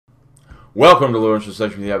Welcome to Lawrence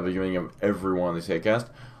Session. We have the beginning of every one of these hatecast.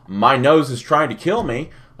 My nose is trying to kill me.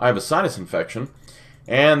 I have a sinus infection.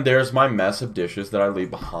 And there's my mess of dishes that I leave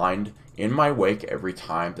behind in my wake every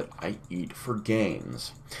time that I eat for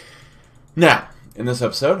gains. Now, in this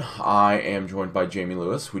episode, I am joined by Jamie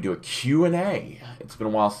Lewis. We do a Q&A. It's been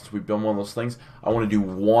a while since we've done one of those things. I want to do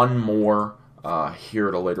one more here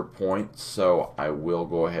at a later point, so I will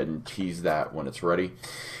go ahead and tease that when it's ready.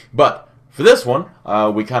 But for this one,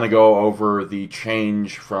 we kind of go over the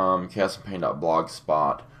change from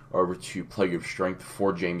castandpain.blogspot over to Plague of Strength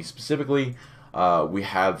for Jamie specifically. We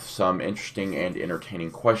have some interesting and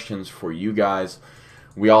entertaining questions for you guys.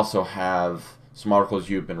 We also have some articles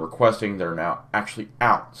you've been requesting that are now actually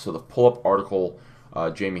out. So the pull-up article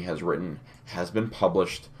Jamie has written has been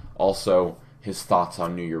published. Also, his thoughts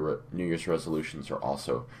on New Year's resolutions are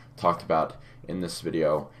also talked about in this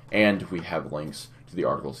video. And we have links to the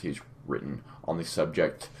articles he's written on the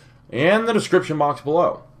subject in the description box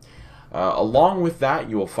below. Along with that,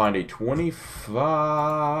 you will find a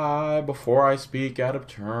 25 before I speak out of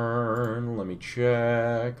turn. Let me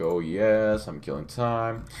check. Oh yes, I'm killing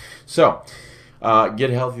time. So, get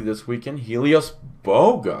healthy this weekend. Helios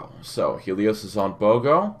BOGO. So, Helios is on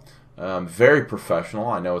BOGO. Very professional.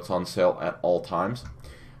 I know it's on sale at all times.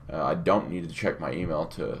 I don't need to check my email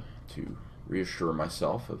to reassure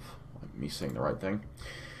myself of me saying the right thing.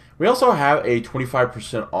 We also have a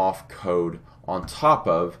 25% off code on top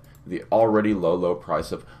of the already low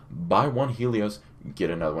price of buy one Helios,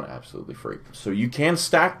 get another one absolutely free. So you can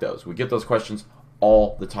stack those. We get those questions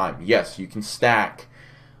all the time. Yes, you can stack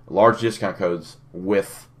large discount codes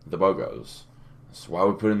with the BOGOs. That's why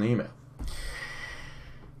we put it in the email.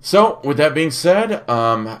 So, with that being said,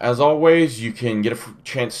 as always, you can get a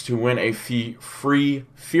chance to win a free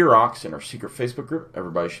Fearox in our secret Facebook group.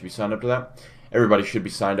 Everybody should be signed up to that. Everybody should be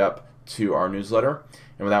signed up to our newsletter.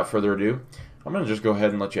 And without further ado, I'm going to just go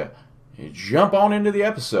ahead and let you jump on into the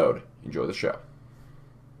episode. Enjoy the show.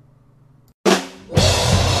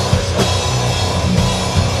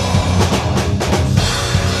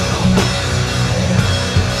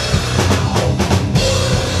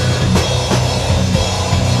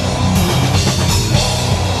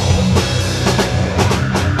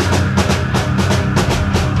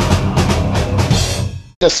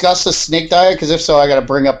 Discuss the snake diet? Because if so, I got to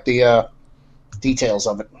bring up the details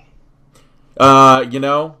of it.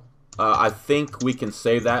 I think we can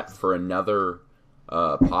save that for another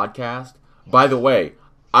podcast. By the way,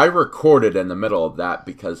 I recorded in the middle of that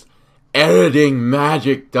because editing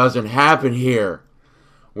magic doesn't happen here.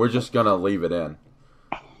 We're just going to leave it in.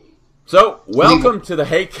 So, welcome to the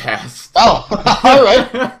hatecast. Oh, all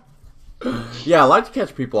right. Yeah, I like to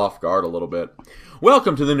catch people off guard a little bit.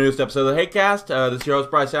 Welcome to the newest episode of the hatecast. This is your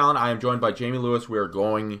host, Bryce Allen. I am joined by Jamie Lewis. We are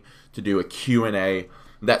going to do a Q&A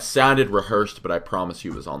that sounded rehearsed, but I promise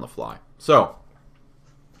you it was on the fly. So,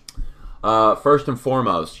 first and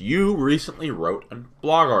foremost, you recently wrote a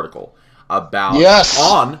blog article about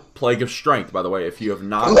on Plague of Strength. By the way, if you have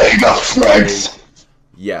not Plague of Strength.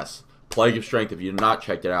 Yes, Plague of Strength. If you have not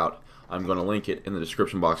checked it out, I'm going to link it in the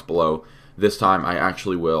description box below. This time, I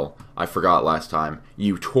actually will. I forgot last time.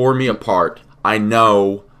 You tore me apart. I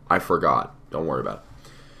know I forgot. Don't worry about it.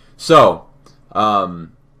 So,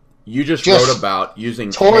 you just wrote about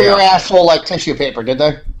using tore your asshole like tissue paper, did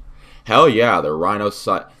they? Hell yeah,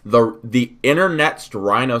 the internet's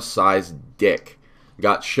rhino-sized dick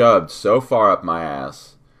got shoved so far up my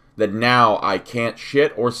ass that now I can't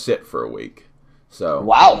shit or sit for a week. So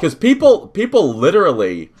wow, because people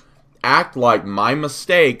literally act like my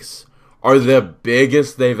mistakes are the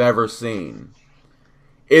biggest they've ever seen.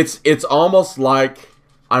 It's almost like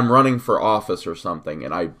I'm running for office or something,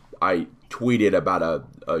 and I tweeted about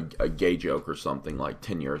a gay joke or something like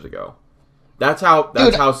 10 years ago. That's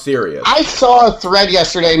how serious. I saw a thread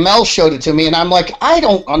yesterday. Mel showed it to me, and I'm like, I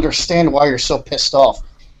don't understand why you're so pissed off.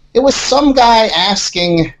 It was some guy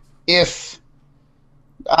asking if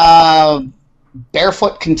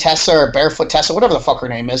Barefoot Contessa or Barefoot Tessa, whatever the fuck her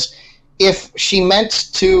name is, if she meant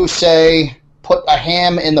to say put a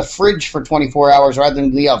ham in the fridge for 24 hours rather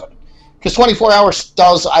than the oven. Because 24 hours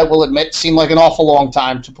does, I will admit, seem like an awful long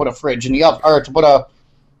time to put a fridge in the oven, or to put a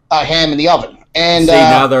ham in the oven. And see,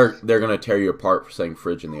 now they're going to tear you apart for saying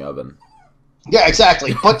fridge in the oven. Yeah,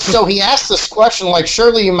 exactly. But so he asked this question, like,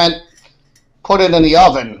 surely you meant put it in the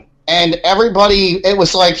oven. And everybody, it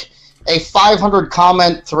was like a 500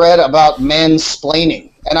 comment thread about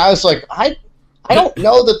mansplaining. And I was like, I don't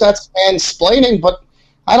know that that's mansplaining, but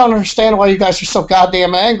I don't understand why you guys are so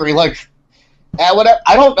goddamn angry. Like, I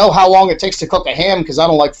don't know how long it takes to cook a ham because I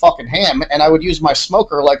don't like fucking ham, and I would use my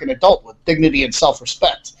smoker like an adult with dignity and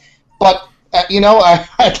self-respect. But, I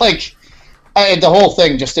like, The whole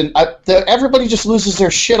thing just didn't. Everybody just loses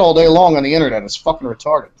their shit all day long on the internet. It's fucking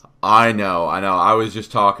retarded. I know. I was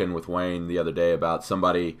just talking with Wayne the other day about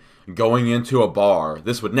somebody going into a bar.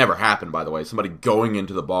 This would never happen, by the way. Somebody going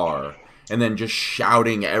into the bar and then just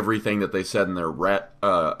shouting everything that they said in their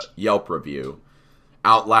Yelp review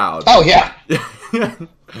out loud. Oh, yeah.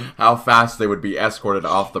 How fast they would be escorted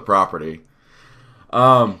off the property.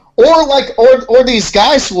 Or these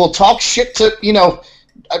guys who will talk shit to,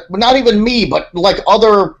 not even me, but like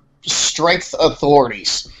other strength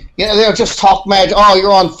authorities. They'll just talk mad. Oh,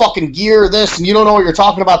 you're on fucking gear this, and you don't know what you're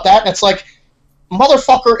talking about that. And it's like,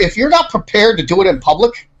 motherfucker, if you're not prepared to do it in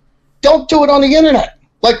public, don't do it on the internet.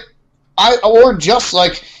 Or just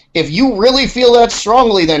like, if you really feel that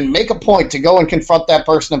strongly, then make a point to go and confront that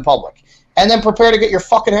person in public. And then prepare to get your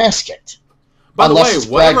fucking ass kicked. By the way,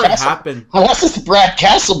 whatever happened... Unless it's Brad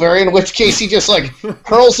Castleberry, in which case he just,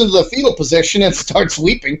 curls into the fetal position and starts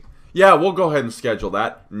weeping. Yeah, we'll go ahead and schedule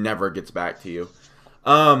that. Never gets back to you.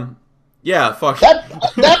 Yeah, fuck.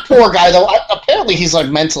 That poor guy, though, apparently he's,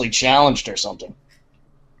 mentally challenged or something.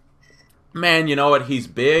 Man, you know what? He's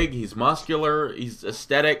big, he's muscular, he's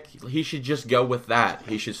aesthetic. He should just go with that.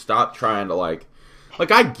 He should stop trying to, I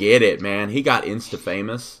get it, man. He got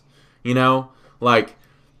insta-famous,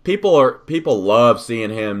 People love seeing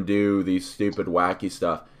him do these stupid, wacky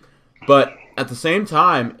stuff. But at the same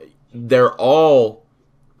time, they're all...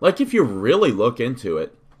 if you really look into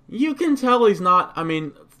it, you can tell he's not...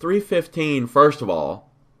 315, first of all,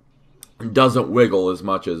 doesn't wiggle as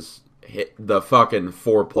much as the fucking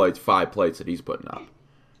 4 plates, 5 plates that he's putting up.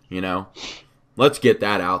 Let's get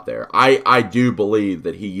that out there. I do believe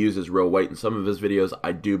that he uses real weight in some of his videos.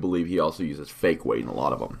 I do believe he also uses fake weight in a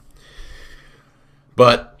lot of them.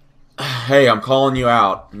 But, hey, I'm calling you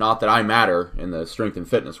out. Not that I matter in the strength and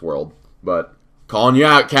fitness world, but calling you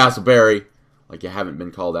out, Castleberry. You haven't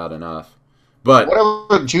been called out enough. But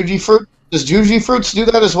whatever, Juji Fruit. Does Juji Fruits do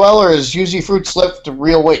that as well, or is Juji Fruits lift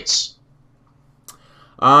real weights?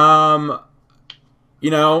 I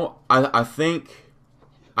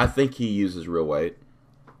think he uses real weight.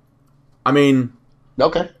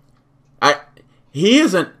 Okay. He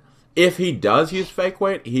isn't. If he does use fake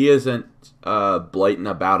weight, he isn't blatant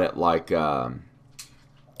about it like Brad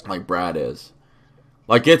is.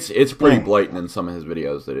 It's pretty blatant in some of his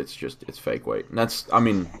videos that it's fake weight. And that's,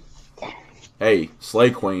 hey,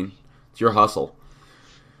 Slay Queen, it's your hustle.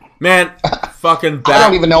 Man, fucking I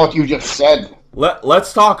don't even know what you just said.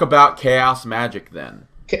 Let's talk about chaos magic then.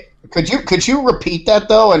 Could you repeat that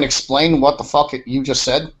though and explain what the fuck you just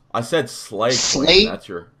said? I said Slay Queen. That's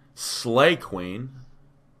your Slay Queen.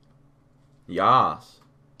 Yas.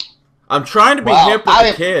 I'm trying to be hip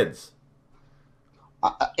with the kids.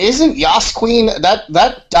 Isn't Yas Queen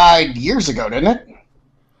that died years ago, didn't it?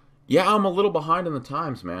 Yeah, I'm a little behind in the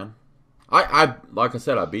times, man. I like I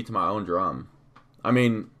said, I beat to my own drum. I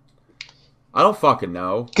don't fucking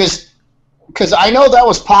know. Because I know that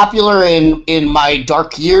was popular in my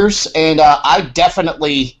dark years, and I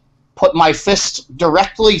definitely put my fist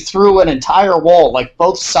directly through an entire wall,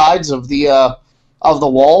 both sides of the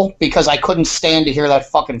wall, because I couldn't stand to hear that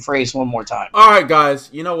fucking phrase one more time. All right, guys,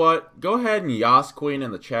 you know what? Go ahead and Yas Queen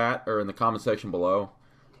in the chat or in the comment section below.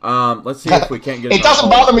 Let's see if we can't get. It doesn't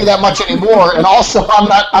bother me that much anymore, and also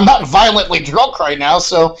I'm not violently drunk right now,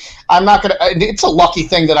 so I'm not gonna. It's a lucky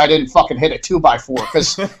thing that I didn't fucking hit a 2x4,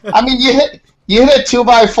 because you hit a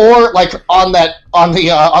 2x4 on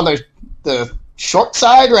the short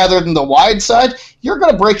side rather than the wide side, you're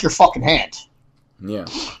gonna break your fucking hand. Yeah.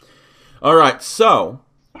 All right, so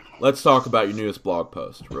let's talk about your newest blog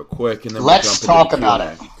post real quick, and then let's talk about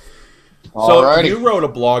it. So Alrighty. You wrote a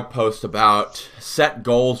blog post about set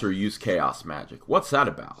goals or use chaos magic. What's that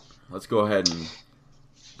about? Let's go ahead and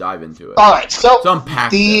dive into it. All right, so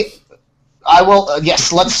unpack this. I will.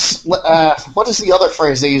 Yes, let's. What is the other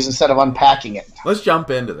phrase they use instead of unpacking it? Let's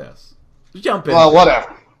jump into this. Well,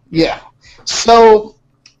 whatever. Yeah. So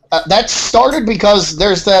that started because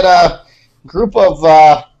there's that group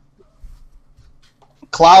of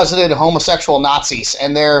closeted homosexual Nazis,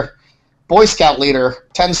 and their Boy Scout leader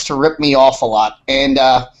tends to rip me off a lot, and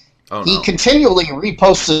he continually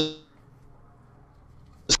reposts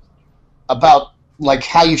about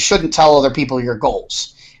how you shouldn't tell other people your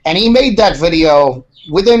goals. And he made that video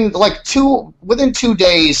within 2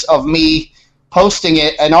 days of me posting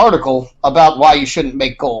an article about why you shouldn't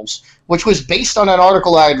make goals, which was based on an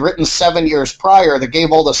article I had written 7 years prior that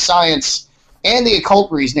gave all the science and the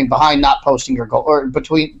occult reasoning behind not posting your goal, or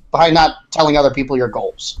behind not telling other people your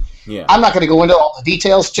goals. Yeah. I'm not going to go into all the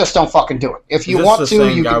details. Just don't fucking do it. If you want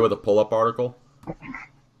to, you guy with a pull-up article.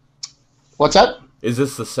 What's that? Is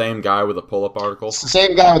this the same guy with the pull-up article? It's the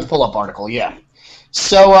same guy with the pull-up article, yeah.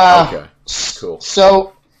 So, okay, cool.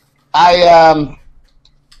 So,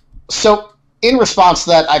 so in response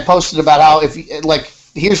to that, I posted about how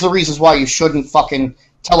here's the reasons why you shouldn't fucking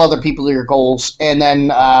tell other people your goals, and then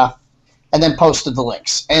posted the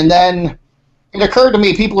links. And then it occurred to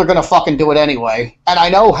me people are going to fucking do it anyway, and I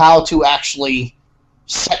know how to actually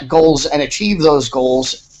set goals and achieve those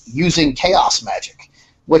goals using chaos magic,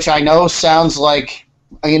 which I know sounds like,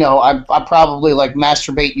 I probably like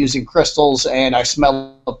masturbate using crystals and I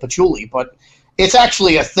smell of patchouli, but it's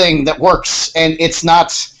actually a thing that works, and it's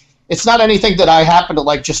not anything that I happen to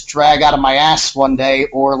like just drag out of my ass one day,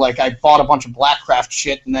 or like I bought a bunch of Blackcraft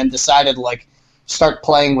shit and then decided to like start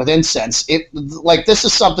playing with incense. This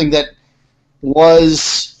is something that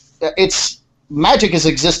magic has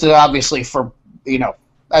existed obviously for,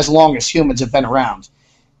 as long as humans have been around.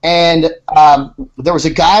 And there was a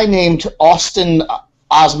guy named Austin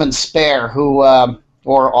Osman Spare who,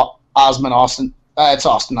 or Osman Austin, it's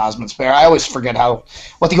Austin Osman Spare. I always forget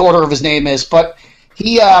what the order of his name is, but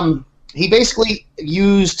he basically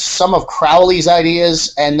used some of Crowley's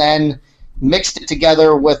ideas and then mixed it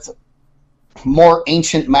together with more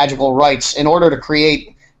ancient magical rites in order to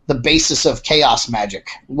create the basis of chaos magic,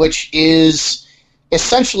 which is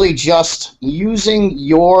essentially just using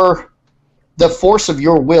the force of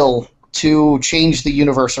your will to change the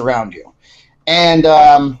universe around you. And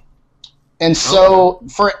so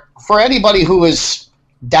for anybody who is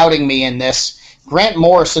doubting me in this, Grant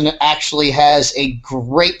Morrison actually has a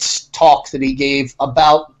great talk that he gave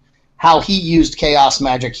about how he used chaos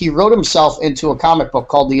magic. He wrote himself into a comic book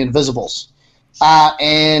called The Invisibles.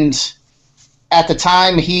 And at the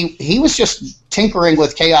time, he was just tinkering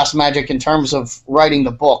with chaos magic in terms of writing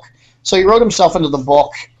the book. So he wrote himself into the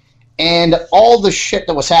book, and all the shit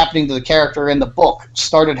that was happening to the character in the book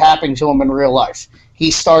started happening to him in real life. He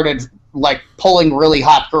started like pulling really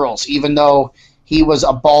hot girls, even though he was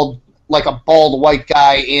a bald white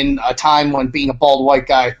guy in a time when being a bald white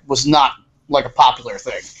guy was not like a popular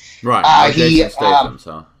thing. Right. Jason Statham,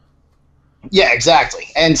 so. Yeah, exactly.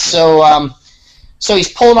 And so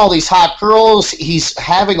he's pulling all these hot girls. He's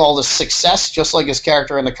having all this success, just like his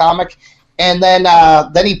character in the comic. And then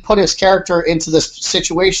he put his character into this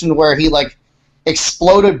situation where he like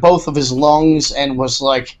exploded both of his lungs and was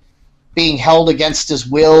like being held against his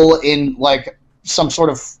will in like some sort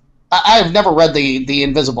of. I've never read the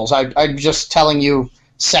Invisibles. I'm just telling you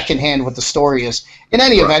secondhand what the story is. In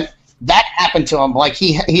any event, that happened to him. Like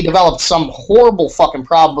he developed some horrible fucking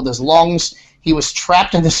problem with his lungs. He was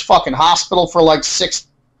trapped in this fucking hospital for like 6 months.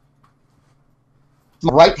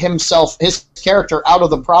 Write his character out of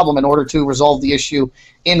the problem in order to resolve the issue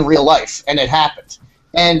in real life, and it happened.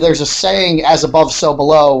 And there's a saying, as above, so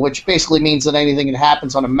below, which basically means that anything that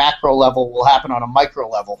happens on a macro level will happen on a micro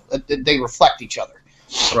level. They reflect each other.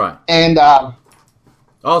 Right. And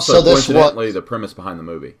also, so coincidentally, the premise behind the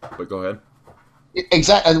movie. But go ahead.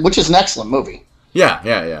 Exactly, which is an excellent movie.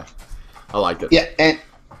 Yeah. I liked it. Yeah,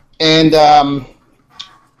 and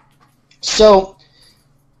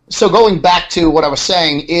so going back to what I was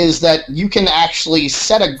saying is that you can actually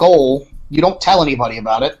set a goal. You don't tell anybody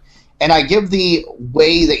about it, and I give the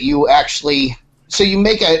way that you actually. So you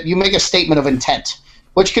make a statement of intent,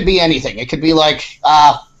 which could be anything. It could be like,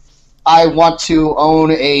 I want to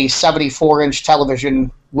own a 74-inch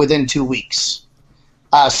television within 2 weeks.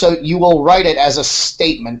 So you will write it as a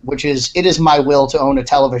statement, which is, it is my will to own a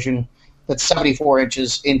television that's 74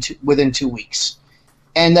 inches within 2 weeks.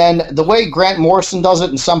 And then the way Grant Morrison does it,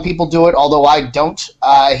 and some people do it, although I don't,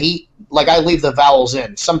 I leave the vowels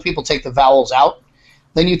in. Some people take the vowels out.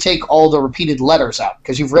 Then you take all the repeated letters out,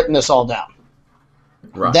 because you've written this all down.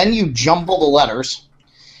 Right. Then you jumble the letters,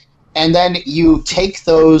 and then you take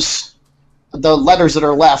the letters that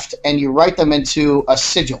are left, and you write them into a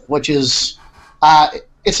sigil, which is...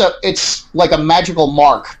 It's like a magical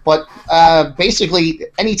mark, but basically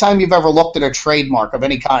anytime you've ever looked at a trademark of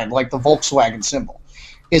any kind, like the Volkswagen symbol,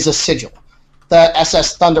 is a sigil. The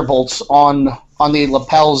SS Thunderbolts on the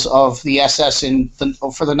lapels of the SS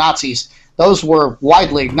for the Nazis, those were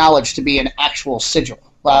widely acknowledged to be an actual sigil.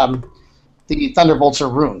 The Thunderbolts are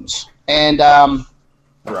runes. And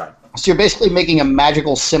right. So you're basically making a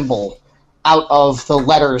magical symbol out of the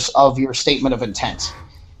letters of your statement of intent.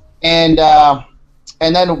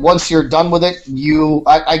 And then once you're done with it,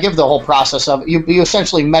 I give the whole process of you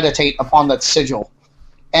essentially meditate upon that sigil,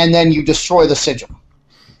 and then you destroy the sigil,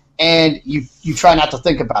 and you try not to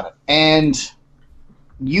think about it, and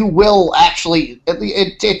you will actually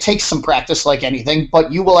it takes some practice like anything,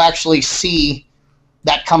 but you will actually see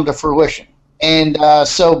that come to fruition, And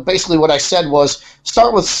so basically what I said was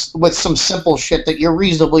start with some simple shit that you're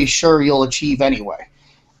reasonably sure you'll achieve anyway.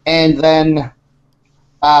 And then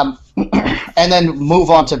and then move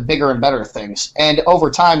on to bigger and better things. And over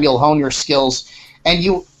time, you'll hone your skills. And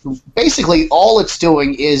you basically, all it's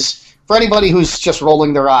doing is, for anybody who's just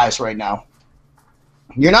rolling their eyes right now,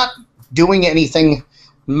 you're not doing anything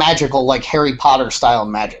magical like Harry Potter style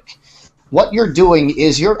magic. What you're doing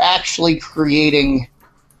is you're actually creating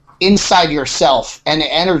inside yourself an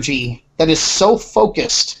energy that is so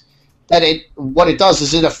focused that what it does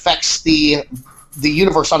is it affects the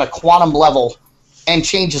universe on a quantum level and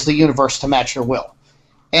changes the universe to match your will.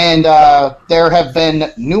 And there have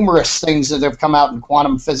been numerous things that have come out in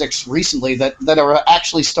quantum physics recently that are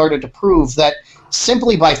actually started to prove that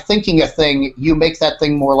simply by thinking a thing, you make that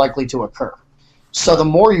thing more likely to occur. So the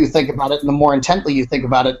more you think about it and the more intently you think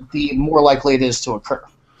about it, the more likely it is to occur.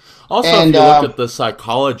 Also, if you look at the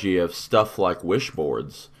psychology of stuff like wish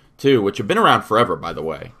boards, too, which have been around forever, by the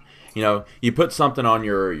way. You know, you put something on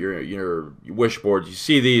your wish board. You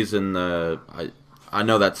see these in the... I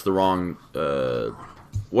know that's the wrong...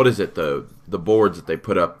 what is it? The boards that they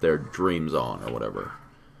put up their dreams on or whatever.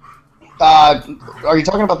 Are you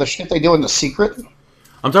talking about the shit they do in The Secret?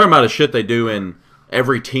 I'm talking about the shit they do in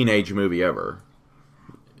every teenage movie ever.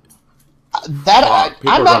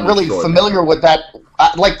 I'm not really familiar with that.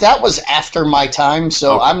 Like, that was after my time,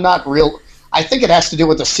 so okay. I'm not real... I think it has to do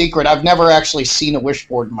with The Secret. I've never actually seen a wish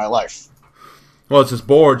board in my life. Well, it's this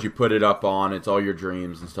board you put it up on. It's all your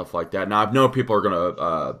dreams and stuff like that. Now, I know people are going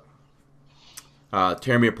to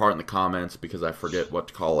tear me apart in the comments because I forget what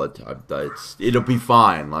to call it. It'll be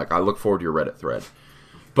fine. Like, I look forward to your Reddit thread.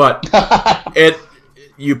 But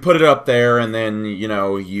you put it up there, and then, you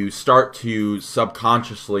know, you start to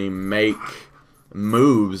subconsciously make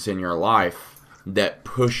moves in your life that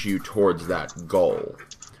push you towards that goal,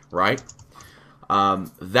 right?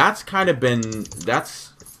 That's kind of been...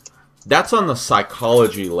 That's on the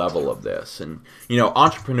psychology level of this. And, you know,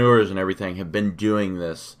 entrepreneurs and everything have been doing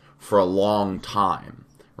this for a long time,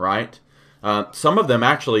 right? Some of them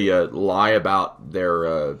actually lie about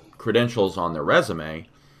their credentials on their resume,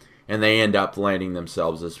 and they end up landing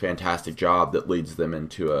themselves this fantastic job that leads them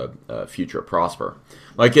into a future prosper.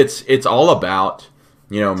 Like, it's all about,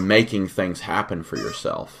 you know, making things happen for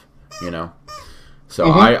yourself, you know?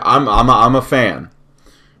 So I'm a fan.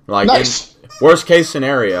 Like, nice. Worst case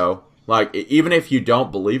scenario... Like, even if you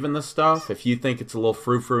don't believe in this stuff, if you think it's a little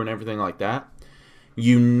frou-frou and everything like that,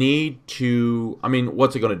 you need to... I mean,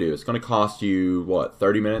 what's it going to do? It's going to cost you, what,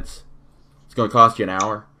 30 minutes? It's going to cost you an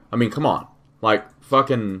hour? I mean, come on. Like,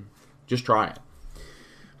 fucking just try it.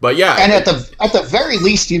 But, yeah. And at the very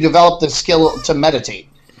least, you develop the skill to meditate.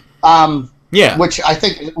 Yeah. Which I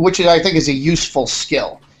think is a useful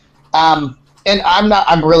skill. And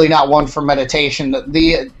I'm really not one for meditation.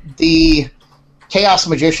 The Chaos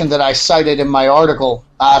Magician that I cited in my article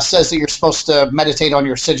says that you're supposed to meditate on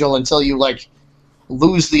your sigil until you, like,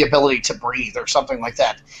 lose the ability to breathe or something like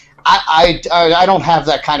that. I don't have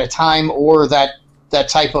that kind of time or that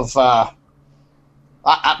type of...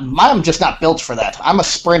 I'm just not built for that. I'm a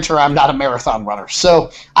sprinter. I'm not a marathon runner.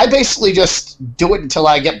 So I basically just do it until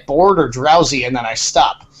I get bored or drowsy, and then I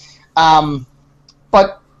stop.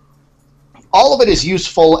 But all of it is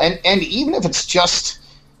useful, and even if it's just...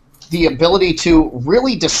 the ability to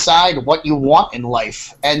really decide what you want in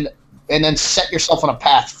life and then set yourself on a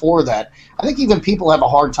path for that. I think even people have a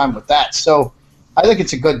hard time with that. So I think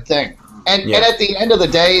it's a good thing. And at the end of the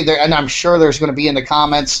day, and I'm sure there's going to be in the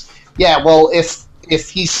comments, yeah, well, if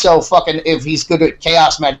he's so fucking, if he's good at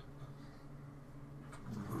chaos magic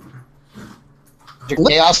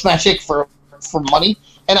for money,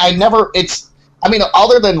 and I never,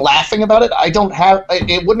 other than laughing about it,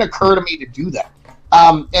 it wouldn't occur to me to do that.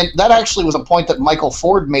 And that actually was a point that Michael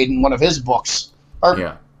Ford made in one of his books.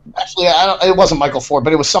 Actually, it wasn't Michael Ford,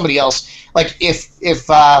 but it was somebody else. Like, if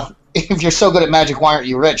you're so good at magic, why aren't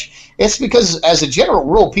you rich? It's because, as a general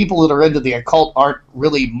rule, people that are into the occult aren't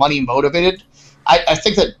really money motivated. I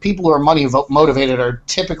think that people who are money motivated are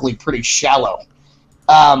typically pretty shallow,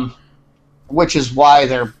 which is why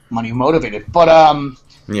they're money motivated. But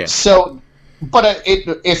so, but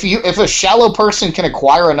if a shallow person can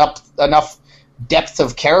acquire enough depth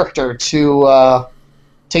of character to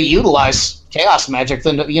utilize chaos magic,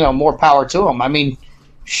 then, you know, more power to them. I mean,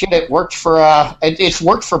 shit, it's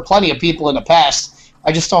worked for plenty of people in the past.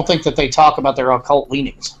 I just don't think that they talk about their occult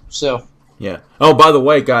leanings. So yeah. Oh, by the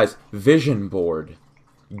way, guys, vision board,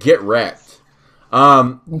 get wrecked.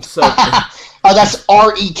 So oh, that's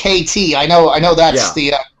REKT. I know that's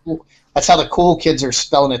that's how the cool kids are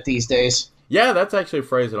spelling it these days. Yeah, that's actually a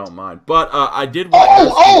phrase I don't mind. But I did want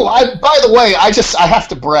to by the way, I have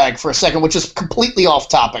to brag for a second, which is completely off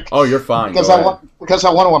topic. Oh, you're fine. Because I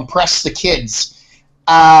want to impress the kids.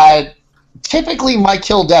 Typically, my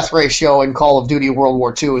kill-death ratio in Call of Duty World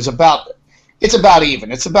War II is about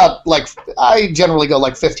even. It's about, like, I generally go,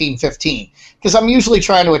 like, 15-15. Because I'm usually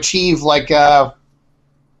trying to achieve, like,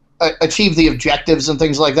 achieve the objectives and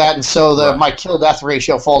things like that, and so my kill-death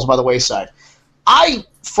ratio falls by the wayside. I,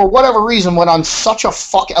 for whatever reason, went on such a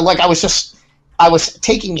like, I was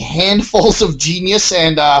taking handfuls of Genius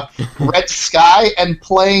and Red Sky and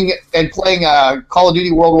playing Call of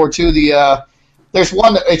Duty World War II. There's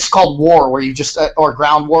one, it's called War, where you just or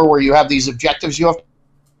Ground War, where you have these objectives you have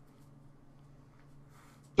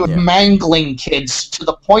to mangling kids to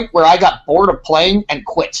the point where I got bored of playing and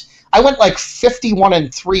quit. I went like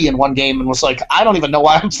 51-3 in one game and was like, I don't even know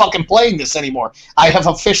why I'm fucking playing this anymore. I have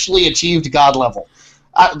officially achieved God level.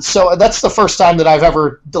 So that's the first time that I've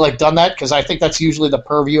ever like done that, because I think that's usually the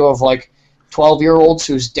purview of like 12-year-olds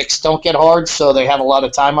whose dicks don't get hard, so they have a lot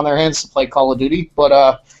of time on their hands to play Call of Duty.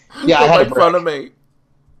 But yeah, I had in front of me.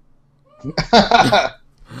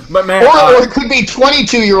 But man, or it could be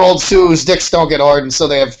 22-year-olds whose dicks don't get hard, and so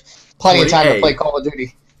they have plenty of time to play Call of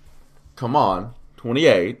Duty. Come on.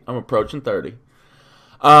 28. I'm approaching 30.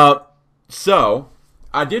 So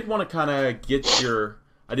I did want to kind of get your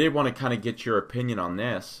opinion on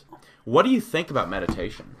this. What do you think about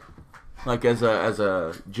meditation, like as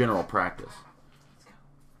a general practice?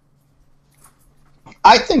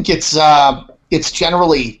 I think it's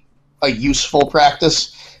generally a useful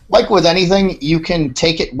practice. Like with anything, you can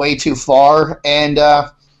take it way too far, and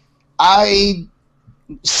I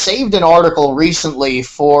saved an article recently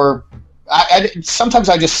for. Sometimes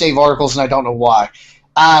I just save articles and I don't know why.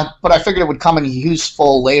 But I figured it would come in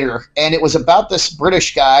useful later. And it was about this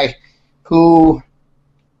British guy who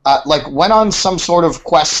like went on some sort of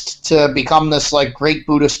quest to become this like great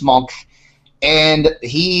Buddhist monk. And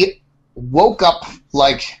he woke up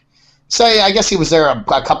like, say, I guess he was there a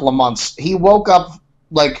couple of months. He woke up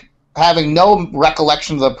like having no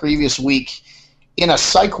recollection of the previous week in a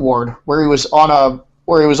psych ward where he was on a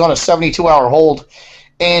 72-hour hold.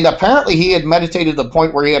 And apparently he had meditated to the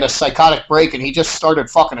point where he had a psychotic break and he just started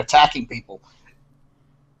fucking attacking people.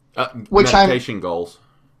 Meditation goals.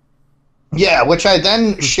 Yeah, which I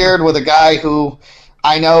then shared with a guy who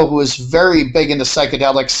I know who is very big into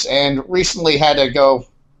psychedelics and recently had to go,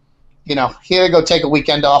 he had to go take a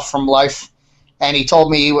weekend off from life. And he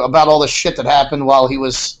told me about all the shit that happened while he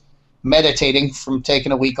was meditating from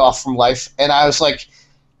taking a week off from life. And I was like,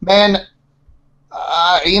 man,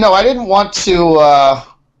 I didn't want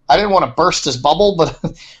to burst his bubble,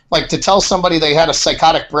 but like to tell somebody they had a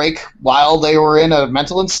psychotic break while they were in a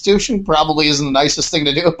mental institution probably isn't the nicest thing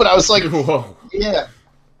to do. But I was like, whoa. Yeah,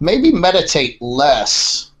 maybe meditate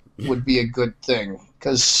less would be a good thing,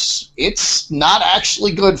 because it's not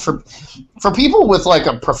actually good for people with like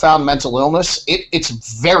a profound mental illness.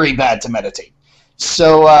 It's very bad to meditate.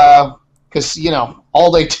 So, because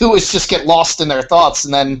all they do is just get lost in their thoughts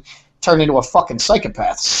and then turn into a fucking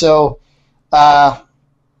psychopath. So, yeah,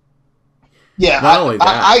 not only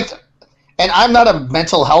that. I'm not a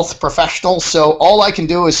mental health professional, so all I can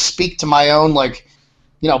do is speak to my own, like,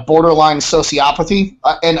 borderline sociopathy,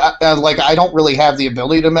 and I don't really have the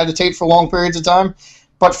ability to meditate for long periods of time.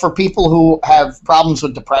 But for people who have problems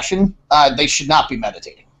with depression, they should not be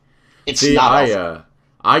meditating. It's not.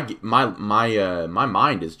 My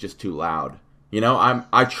mind is just too loud.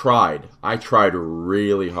 I tried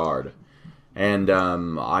really hard. And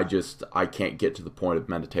I can't get to the point of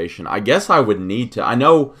meditation. I guess I would need to. I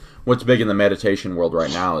know what's big in the meditation world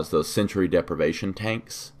right now is those sensory deprivation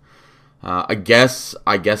tanks. I guess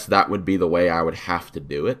that would be the way I would have to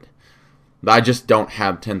do it. But I just don't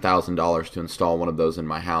have $10,000 to install one of those in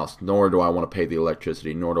my house. Nor do I want to pay the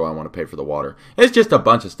electricity. Nor do I want to pay for the water. It's just a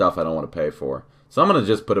bunch of stuff I don't want to pay for. So I'm gonna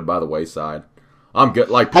just put it by the wayside. I'm good.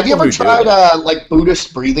 Like, have you ever tried like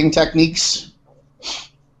Buddhist breathing techniques?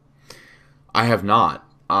 I have not.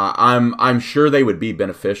 I'm sure they would be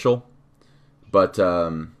beneficial, but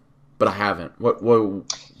I haven't.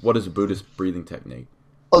 What is a Buddhist breathing technique?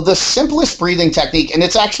 Well, the simplest breathing technique, and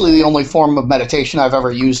it's actually the only form of meditation I've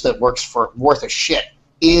ever used that works for worth a shit,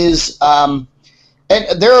 is and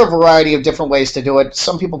there are a variety of different ways to do it.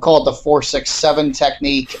 Some people call it the 4-6-7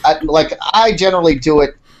 technique. I generally do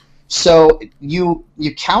it so you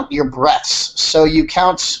count your breaths. So you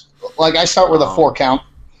count, like I start with a 4 count.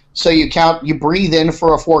 So you breathe in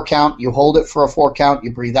for a 4 count, you hold it for a 4 count,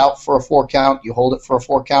 you breathe out for a 4 count, you hold it for a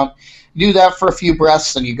 4 count. You do that for a few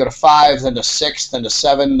breaths, then you go to 5, then to 6, then to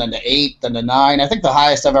 7, then to 8, then to 9. I think the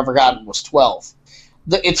highest I've ever gotten was 12.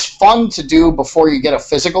 it's fun to do before you get a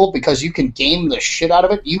physical because you can game the shit out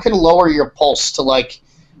of it. You can lower your pulse to like,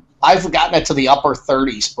 I've gotten it to the upper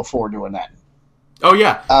 30s before doing that. Oh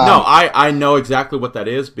yeah, no, I know exactly what that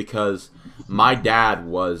is because my dad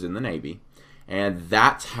was in the Navy, and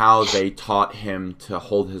that's how they taught him to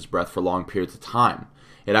hold his breath for long periods of time.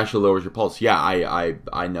 It actually lowers your pulse. Yeah,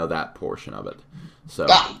 I know that portion of it. So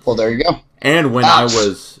well, there you go. And when I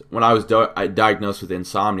was diagnosed with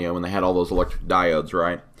insomnia, when they had all those electric diodes,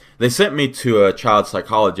 right? They sent me to a child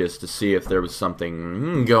psychologist to see if there was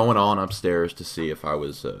something going on upstairs to see if I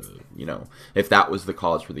was, if that was the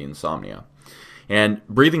cause for the insomnia. And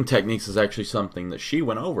breathing techniques is actually something that she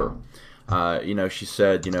went over. She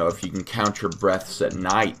said, if you can count your breaths at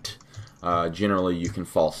night, generally you can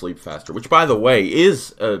fall asleep faster. Which, by the way,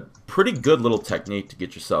 is a pretty good little technique to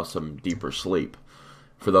get yourself some deeper sleep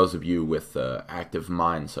for those of you with active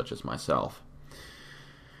minds such as myself.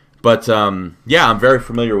 But, I'm very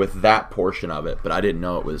familiar with that portion of it, but I didn't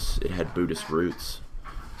know it had Buddhist roots.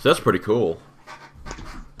 So that's pretty cool.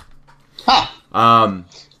 Huh.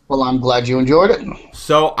 Well, I'm glad you enjoyed it.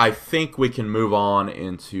 So I think we can move on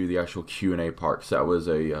into the actual Q&A part, because that was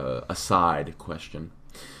a side question.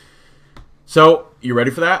 So, you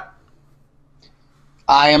ready for that?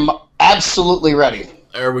 I am absolutely ready.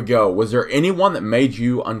 There we go. Was there anyone that made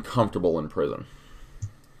you uncomfortable in prison?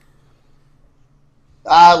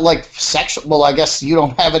 Like sexual. Well, I guess you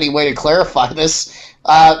don't have any way to clarify this.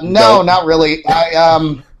 No, not really.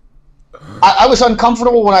 I was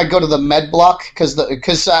uncomfortable when I go to the med block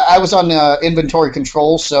because I was on inventory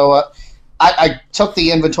control. So I took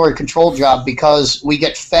the inventory control job because we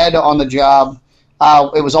get fed on the job.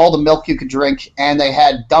 It was all the milk you could drink, and they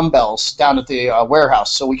had dumbbells down at the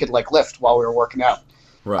warehouse, so we could like lift while we were working out.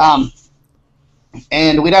 Right.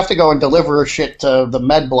 And we'd have to go and deliver shit to the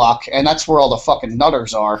med block, and that's where all the fucking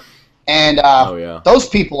nutters are. And those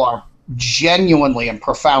people are genuinely and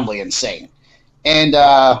profoundly insane. And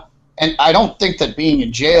I don't think that being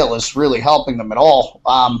in jail is really helping them at all.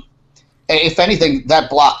 If anything,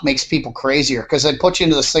 that block makes people crazier because they put you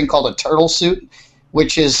into this thing called a turtle suit,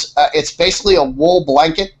 which is it's basically a wool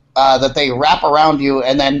blanket that they wrap around you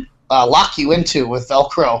and then lock you into with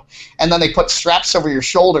Velcro, and then they put straps over your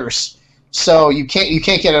shoulders so you can't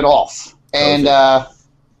get it off. And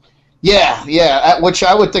which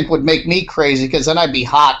I would think would make me crazy because then I'd be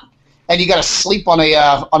hot, and you got to sleep on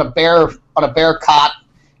a bare cot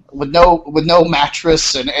with no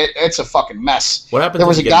mattress, and it's a fucking mess. What happened? There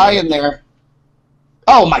was a guy in there.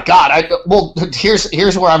 Oh my God!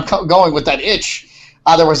 Here's where I'm going with that itch.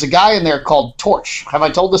 There was a guy in there called Torch. Have I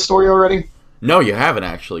told this story already? No, you haven't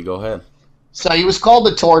actually. Go ahead. So he was called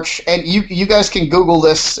the Torch, and you guys can Google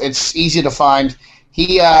this. It's easy to find.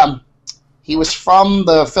 He was from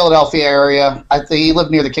the Philadelphia area. I think he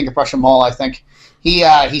lived near the King of Prussia Mall, I think.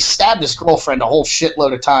 He stabbed his girlfriend a whole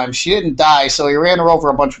shitload of times. She didn't die, so he ran her over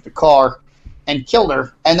a bunch with the car and killed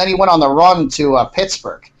her. And then he went on the run to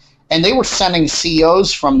Pittsburgh. And they were sending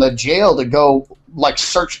COs from the jail to go like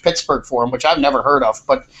search Pittsburgh for him, which I've never heard of.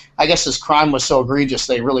 But I guess his crime was so egregious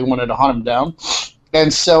they really wanted to hunt him down.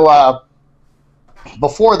 And so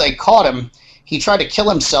before they caught him, he tried to kill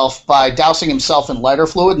himself by dousing himself in lighter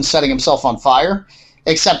fluid and setting himself on fire.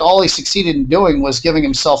 Except all he succeeded in doing was giving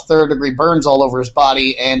himself third-degree burns all over his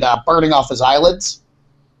body and burning off his eyelids.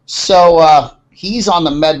 So he's on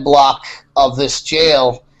the med block of this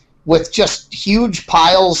jail with just huge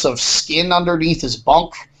piles of skin underneath his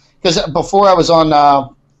bunk. Because before I was on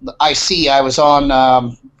the IC, I was on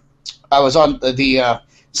the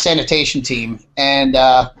sanitation team, and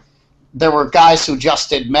there were guys who just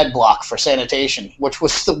did med block for sanitation, which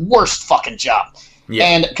was the worst fucking job. Yeah.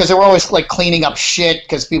 And because they were always like cleaning up shit,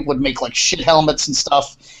 because people would make like shit helmets and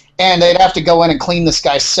stuff, and they'd have to go in and clean this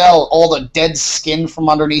guy's cell, all the dead skin from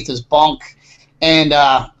underneath his bunk. And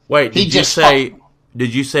wait, did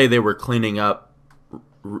you say they were cleaning up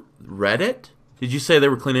Reddit? Did you say they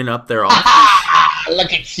were cleaning up their office?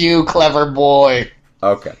 Look at you, clever boy.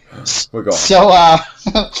 Okay, we're going.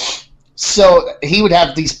 So he would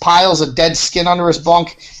have these piles of dead skin under his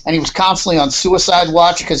bunk, and he was constantly on suicide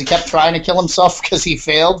watch because he kept trying to kill himself because he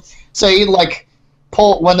failed. So he'd like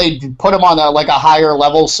pull, when they put him on a higher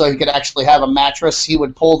level so he could actually have a mattress, he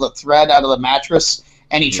would pull the thread out of the mattress,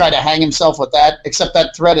 and he tried to hang himself with that, except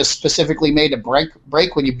that thread is specifically made to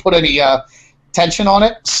break when you put any tension on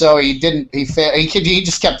it. So he didn't. He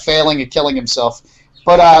just kept failing at killing himself.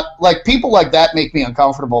 But like people like that make me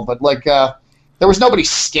uncomfortable. But like there was nobody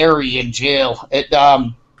scary in jail. It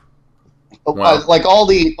like all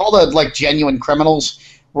the like genuine criminals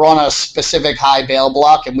were on a specific high bail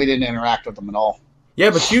block, and we didn't interact with them at all. Yeah,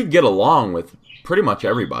 but you get along with pretty much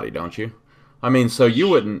everybody, don't you? I mean, so you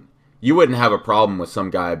wouldn't have a problem with some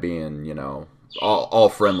guy being, all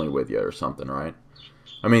friendly with you or something, right?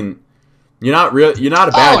 I mean, you're not a bad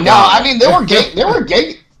guy. Oh no, I mean there were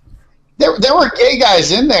gay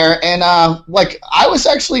guys in there, and like I was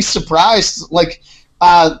actually surprised. Like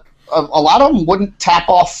a lot of them wouldn't tap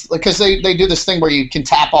off because they do this thing where you can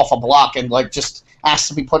tap off a block and like just ask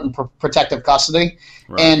to be put in protective custody.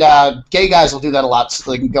 Right. And gay guys will do that a lot,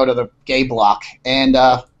 so they can go to the gay block.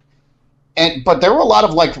 But there were a lot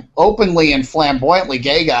of like openly and flamboyantly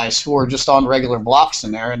gay guys who were just on regular blocks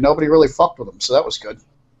in there, and nobody really fucked with them, so that was good.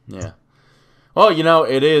 Yeah. Well,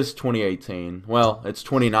 it is 2018. Well, it's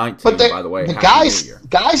 2019, but by the way. The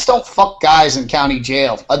guys don't fuck guys in county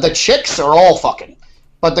jail. The chicks are all fucking,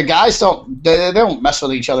 but the guys don't. They don't mess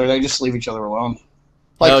with each other. They just leave each other alone.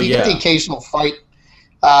 Like you get the occasional fight.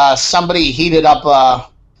 Somebody heated up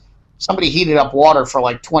water for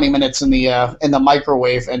like 20 minutes in the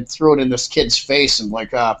microwave and threw it in this kid's face and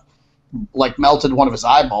like melted one of his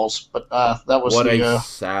eyeballs. But that was a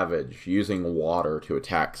savage using water to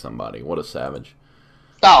attack somebody. What a savage!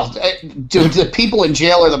 Oh, dude, the people in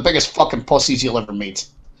jail are the biggest fucking pussies you'll ever meet.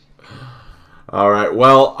 All right,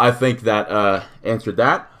 well, I think that answered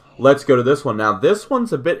that. Let's go to this one now. This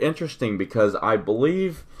one's a bit interesting because I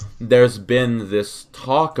believe there's been this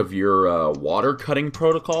talk of your water cutting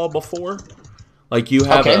protocol before. Like you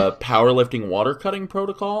have a powerlifting water cutting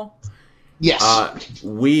protocol. Yes.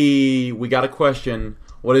 We got a question.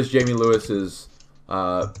 What is Jamie Lewis's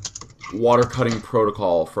water cutting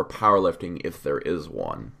protocol for powerlifting, if there is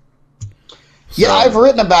one? So, yeah, I've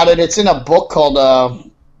written about it. It's in a book called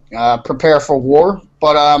Prepare for War.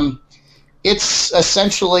 But it's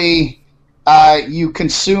essentially you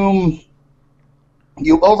overconsume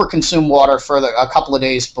water for a couple of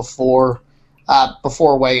days before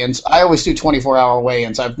weigh-ins. I always do 24-hour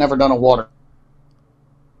weigh-ins. I've never done a water.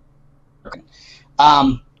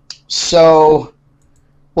 So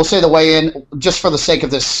we'll say the weigh-in, just for the sake of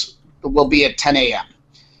this, will be at 10 a.m.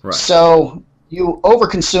 Right. So you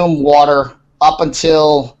overconsume water up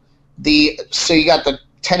until so you got the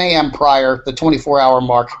 10 a.m. prior, the 24-hour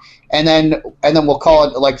mark, and then we'll call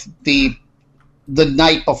it like the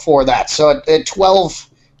night before that. So at 12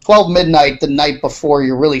 midnight, the night before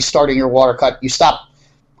you're really starting your water cut, you stop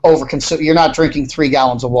overconsume. You're not drinking 3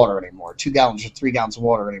 gallons of water anymore, 2 gallons or 3 gallons of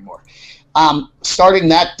water anymore. Starting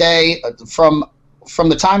that day, from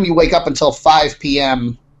the time you wake up until 5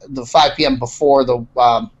 p.m., the 5 p.m. before the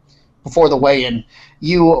weigh-in,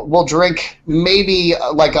 you will drink maybe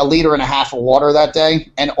like 1.5 liters of water that day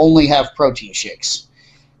and only have protein shakes.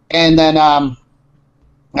 And then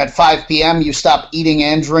at 5 p.m., you stop eating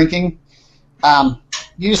and drinking.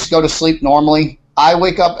 You just go to sleep normally. I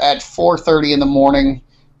wake up at 4:30 in the morning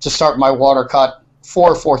to start my water cut,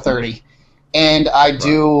 4:30, and I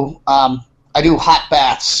do hot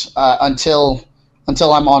baths until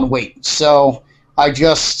I'm on weight. So I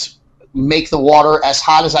just make the water as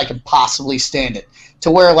hot as I can possibly stand it,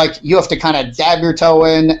 to where like you have to kind of dab your toe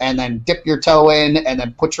in and then dip your toe in and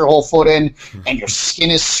then put your whole foot in and your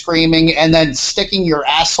skin is screaming, and then sticking your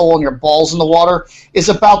asshole and your balls in the water is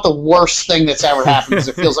about the worst thing that's ever happened because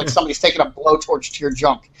it feels like somebody's taking a blowtorch to your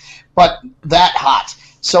junk, but that hot.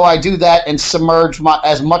 So I do that and submerge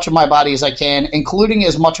as much of my body as I can, including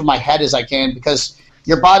as much of my head as I can, because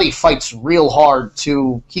your body fights real hard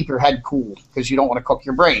to keep your head cool because you don't want to cook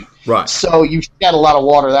your brain. Right. So you get a lot of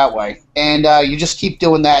water that way. And you just keep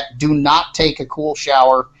doing that. Do not take a cool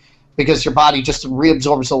shower because your body just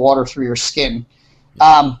reabsorbs the water through your skin.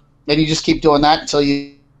 And you just keep doing that until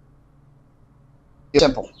you...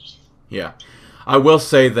 Simple. Yeah. I will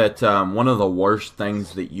say that one of the worst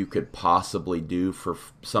things that you could possibly do for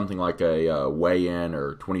something like a weigh-in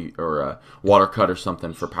or a water cut or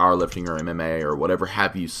something for powerlifting or MMA or whatever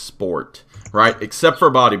have you sport, right? Except for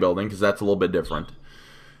bodybuilding, because that's a little bit different,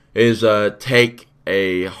 is take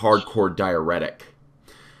a hardcore diuretic.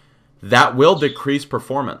 That will decrease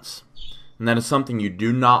performance, and that is something you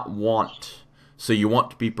do not want. So you want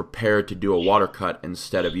to be prepared to do a water cut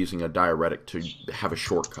instead of using a diuretic to have a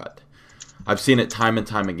shortcut. I've seen it time and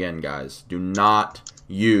time again, guys. Do not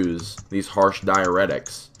use these harsh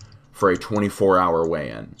diuretics for a 24-hour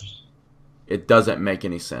weigh-in. It doesn't make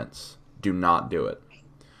any sense. Do not do it.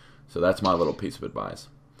 So that's my little piece of advice.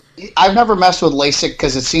 I've never messed with LASIK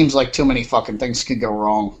because it seems like too many fucking things could go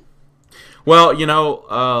wrong. Well,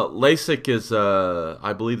 LASIK is,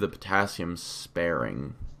 I believe, the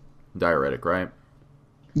potassium-sparing diuretic, right?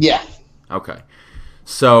 Yeah. Okay.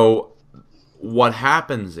 So what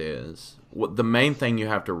happens is... the main thing you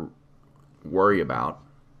have to worry about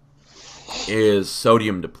is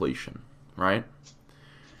sodium depletion, right?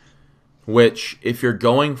 which if you're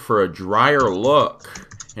going for a drier look,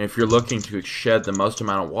 and if you're looking to shed the most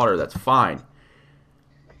amount of water, that's fine.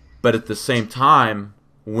 But at the same time,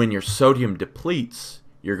 when your sodium depletes,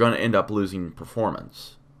 you're going to end up losing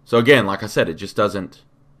performance. So again, like I said, it just doesn't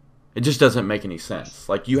make any sense.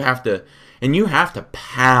 Like you have to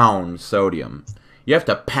pound sodium. You have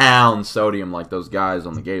to pound sodium like those guys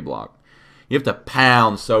on the gay block. You have to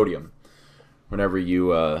pound sodium whenever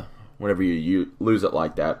you lose it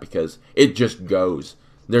like that, because it just goes.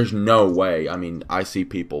 There's no way. I mean, I see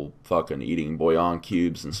people fucking eating bouillon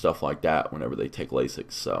cubes and stuff like that whenever they take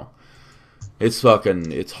Lasix. So it's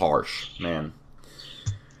harsh, man.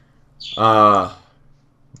 But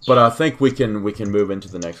I think we can move into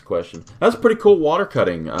the next question. That's pretty cool water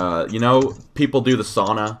cutting. People do the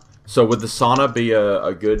sauna. So would the sauna be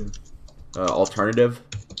a good alternative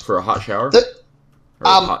for a hot shower or a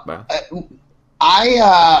hot bath?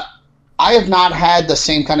 I have not had the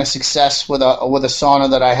same kind of success with a sauna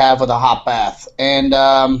that I have with a hot bath, and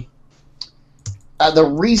the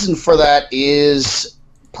reason for that is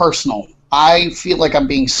personal. I feel like I'm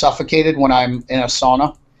being suffocated when I'm in a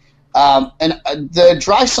sauna, and the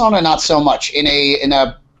dry sauna not so much. In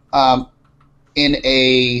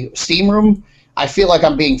a steam room, I feel like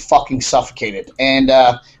I'm being fucking suffocated, and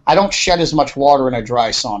I don't shed as much water in a dry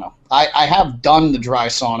sauna. I have done the dry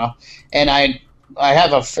sauna, and I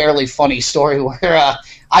have a fairly funny story where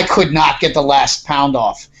I could not get the last pound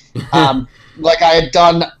off. Like I had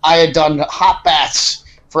done hot baths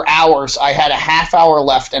for hours. I had a half hour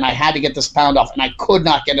left, and I had to get this pound off, and I could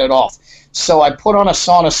not get it off. So I put on a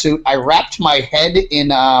sauna suit. I wrapped my head in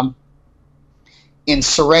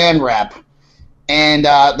saran wrap, and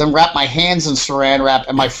then wrapped my hands in saran wrap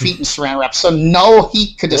and my feet in saran wrap, so no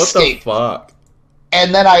heat could escape. What the fuck?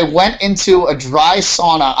 And then I went into a dry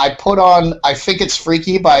sauna. I put on I Think It's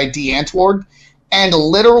Freaky by DeAntwoord and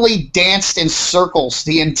literally danced in circles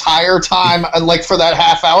the entire time, like for that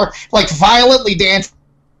half hour, like violently danced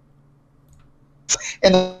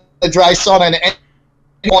in the dry sauna, and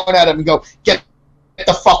point at him and go, get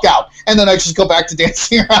the fuck out. And then I just go back to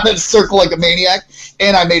dancing around in a circle like a maniac,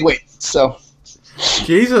 and I made weight. So,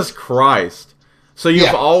 Jesus Christ. So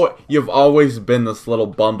you've always been this little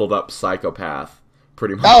bundled up psychopath.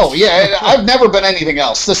 Pretty much. Oh yeah, I've never been anything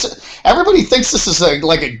else. Everybody thinks this is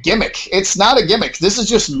like a gimmick. It's not a gimmick. This is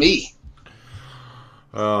just me.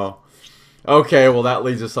 Oh, okay. Well, that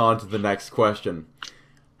leads us on to the next question.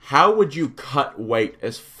 How would you cut weight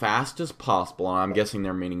as fast as possible? And I'm guessing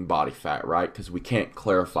they're meaning body fat, right? Because we can't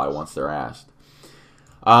clarify once they're asked.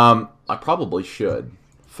 I probably should.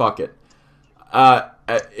 Fuck it.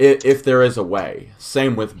 If there is a way.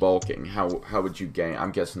 Same with bulking. How would you gain?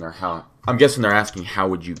 I'm guessing they're asking how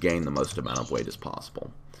would you gain the most amount of weight as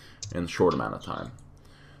possible in a short amount of time.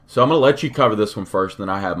 So I'm going to let you cover this one first, and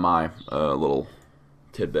then I have my little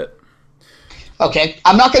tidbit. Okay.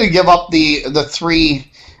 I'm not going to give up the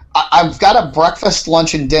three. I've got a breakfast,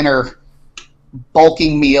 lunch, and dinner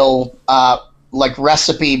bulking meal like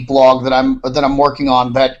recipe blog that I'm working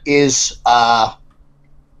on that is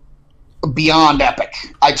beyond epic.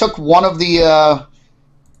 I took one of the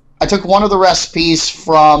recipes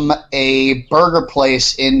from a burger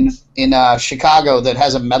place in Chicago that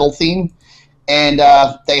has a metal theme, and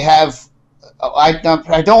they have. I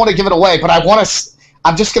don't want to give it away, but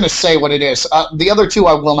I'm just going to say what it is. The other two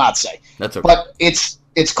I will not say. That's okay. But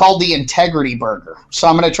it's called the Integrity Burger. So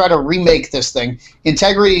I'm going to try to remake this thing.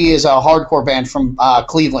 Integrity is a hardcore band from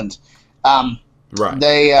Cleveland. Right.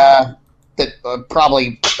 They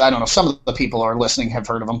probably, I don't know, some of the people who are listening have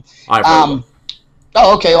heard of them. I've heard of them.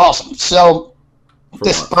 Oh, okay, awesome. So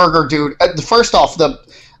this burger, dude. First off,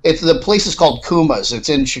 the place is called Kuma's. It's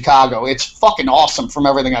in Chicago. It's fucking awesome from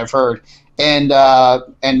everything I've heard. And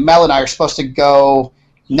Mel and I are supposed to go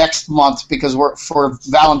next month because for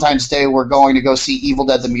Valentine's Day we're going to go see Evil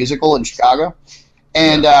Dead the Musical in Chicago.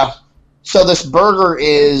 And so this burger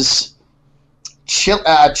is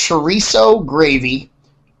chorizo gravy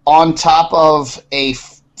on top of a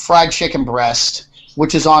fried chicken breast,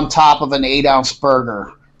 which is on top of an 8-ounce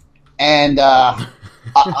burger. And I'm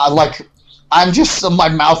just, my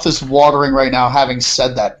mouth is watering right now having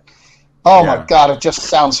said that. Oh my God, it just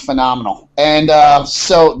sounds phenomenal. And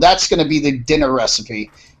so that's going to be the dinner recipe.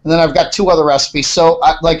 And then I've got 2 other recipes. So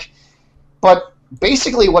but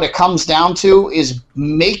basically what it comes down to is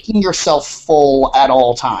making yourself full at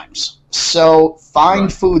all times. So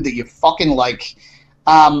find food that you fucking like.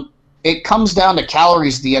 It comes down to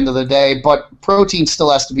calories at the end of the day, but protein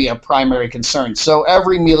still has to be a primary concern. So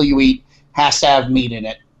every meal you eat has to have meat in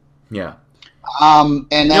it. Yeah. And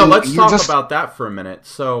then let's talk about that for a minute.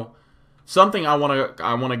 So something I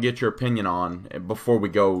want to get your opinion on before we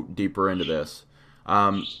go deeper into this.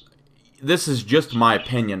 This is just my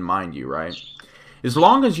opinion, mind you, right? As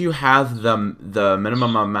long as you have the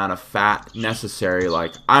minimum amount of fat necessary,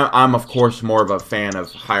 like I'm of course more of a fan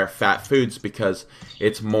of higher fat foods because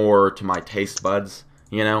it's more to my taste buds,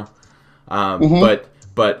 you know.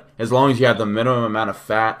 But as long as you have the minimum amount of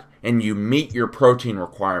fat and you meet your protein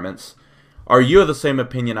requirements, are you of the same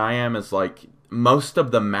opinion I am? As like most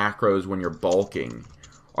of the macros when you're bulking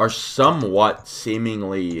are somewhat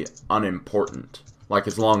seemingly unimportant. Like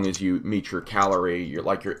as long as you meet your calorie,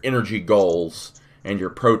 your energy goals and your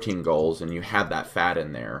protein goals, and you have that fat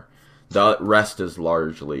in there, the rest is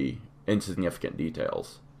largely insignificant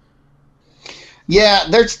details. Yeah,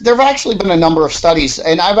 there've actually been a number of studies,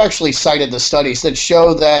 and I've actually cited the studies that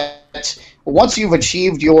show that once you've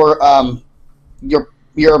achieved your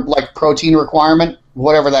like protein requirement,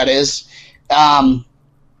 whatever that is,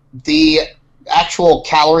 the actual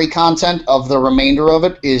calorie content of the remainder of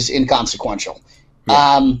it is inconsequential.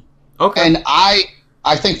 Yeah. Okay. And I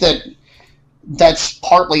think that's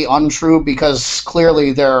partly untrue because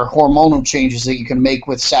clearly there are hormonal changes that you can make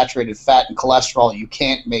with saturated fat and cholesterol you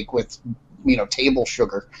can't make with, table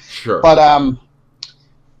sugar. Sure. But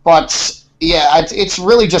yeah, it's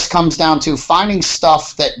really just comes down to finding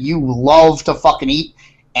stuff that you love to fucking eat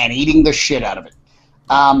and eating the shit out of it.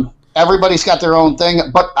 Everybody's got their own thing,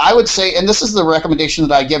 but I would say, and this is the recommendation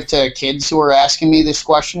that I give to kids who are asking me this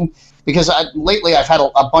question, because lately I've had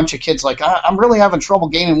a bunch of kids like, I'm really having trouble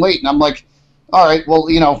gaining weight, and I'm like, all right, well,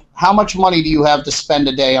 how much money do you have to spend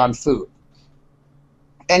a day on food?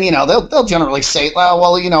 And, they'll generally say,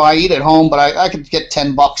 well, I eat at home, but I could get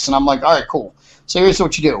 $10. And I'm like, all right, cool. So here's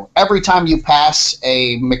what you do. Every time you pass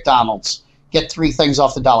a McDonald's, get 3 things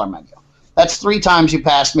off the dollar menu. That's 3 times you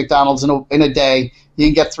pass McDonald's in a day. You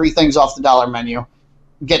can get 3 things off the dollar menu.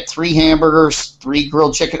 Get 3 hamburgers, 3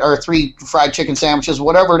 grilled chicken, or 3 fried chicken sandwiches,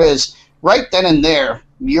 whatever it is. Right then and there,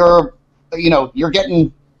 you're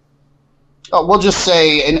getting... we'll just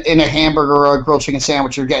say in a hamburger or a grilled chicken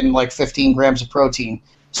sandwich, you're getting like 15 grams of protein.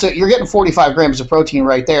 So you're getting 45 grams of protein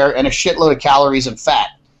right there and a shitload of calories and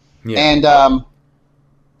fat. Yeah.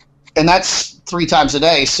 And that's 3 times a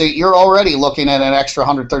day. So you're already looking at an extra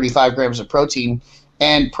 135 grams of protein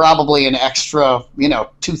and probably an extra,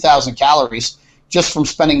 2,000 calories just from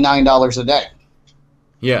spending $9 a day.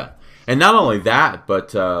 Yeah. And not only that,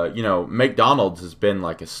 but, McDonald's has been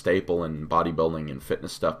like a staple in bodybuilding and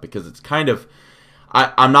fitness stuff because it's kind of,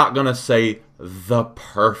 I'm not going to say the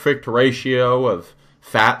perfect ratio of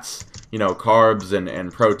fats, carbs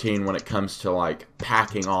and protein when it comes to like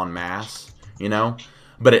packing on mass,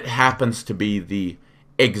 but it happens to be the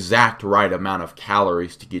exact right amount of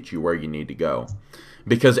calories to get you where you need to go.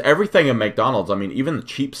 Because everything in McDonald's, I mean, even the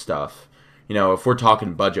cheap stuff, if we're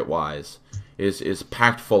talking budget-wise, is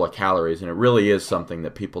packed full of calories, and it really is something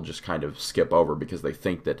that people just kind of skip over because they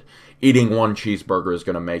think that eating 1 cheeseburger is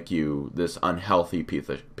going to make you this unhealthy piece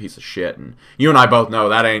of shit. And you and I both know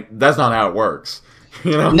that's not how it works.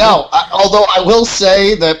 No, although I will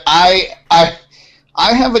say that I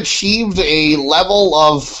have achieved a level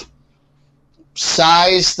of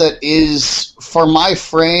size that is, for my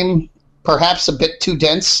frame, perhaps a bit too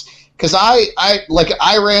dense. Because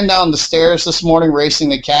I ran down the stairs this morning racing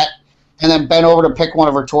the cat, and then bent over to pick one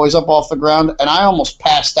of her toys up off the ground, and I almost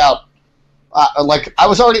passed out. I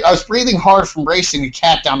was breathing hard from racing the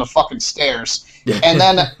cat down the fucking stairs, and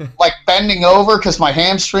then bending over because my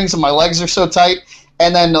hamstrings and my legs are so tight,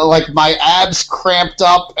 and then my abs cramped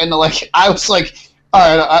up, and I was like,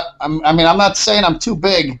 all right, I'm not saying I'm too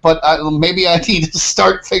big, but maybe I need to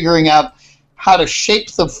start figuring out how to shape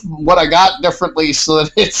what I got differently so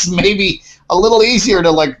that it's maybe a little easier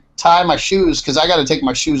to tie my shoes, because I got to take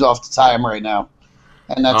my shoes off to tie them right now,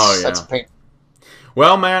 and that's a pain.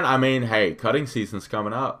 Well, man, I mean, hey, cutting season's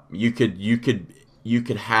coming up. You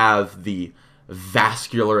could have the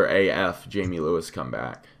vascular AF Jamie Lewis come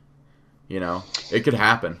back. It could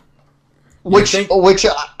happen. Which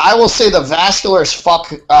I will say the vascular as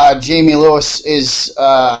fuck Jamie Lewis is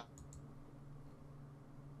a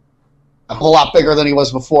whole lot bigger than he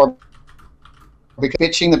was before. Because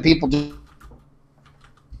bitching that people do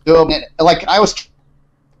it, I was.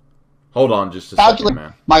 Hold on just a second,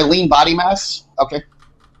 man. My lean body mass. Okay.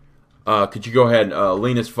 Could you go ahead?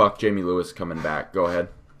 Lean as fuck Jamie Lewis coming back. Go ahead.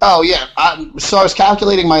 Oh, yeah. So I was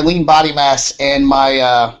calculating my lean body mass and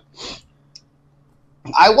my...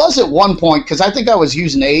 I was at one point, because I think I was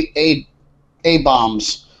using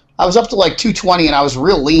A-bombs. I was up to 220 and I was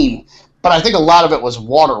real lean, but I think a lot of it was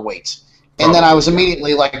water weight. And then I was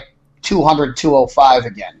immediately 200, 205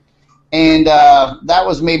 again. And that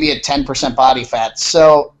was maybe at 10% body fat.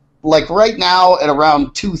 So like right now at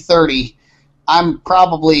around 230, I'm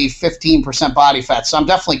probably 15% body fat. So I'm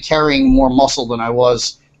definitely carrying more muscle than I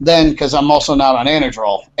was then because I'm also not on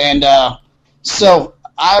Anadrol. And so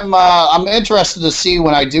I'm interested to see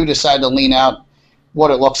when I do decide to lean out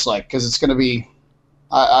what it looks like, because it's going to be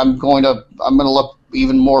I'm going to look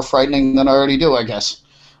even more frightening than I already do, I guess.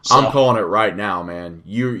 So. I'm calling it right now, man.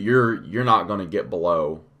 You're not going to get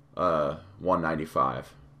below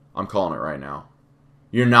 195. I'm calling it right now.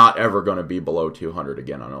 You're not ever going to be below 200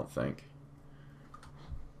 again, I don't think.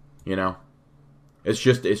 You know? It's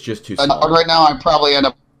just too small. Right now I probably end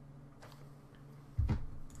up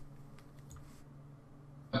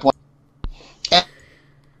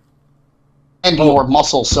and more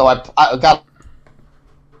muscle, so I got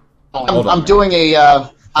I'm doing a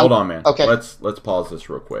hold on, man. Okay. Let's pause this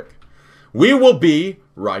real quick. We will be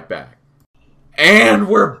right back. And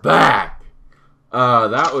we're back.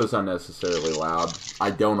 That was unnecessarily loud.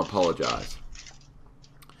 I don't apologize.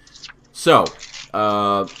 So,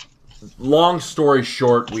 long story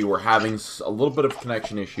short, we were having a little bit of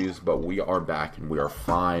connection issues, but we are back and we are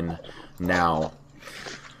fine now.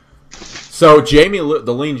 So,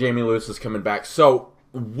 the lean Jamie Lewis is coming back. So,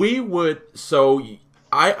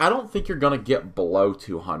 I don't think you're going to get below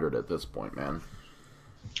 200 at this point, man.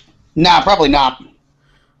 Nah, probably not.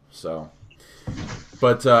 So,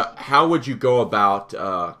 but how would you go about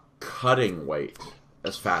cutting weight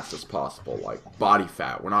as fast as possible? Like body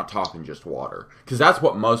fat. We're not talking just water. Because that's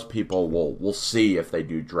what most people will see if they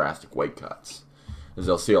do drastic weight cuts. Is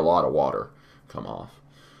they'll see a lot of water come off.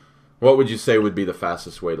 What would you say would be the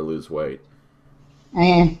fastest way to lose weight?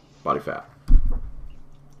 Body fat.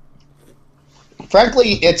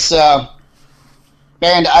 Frankly, it's and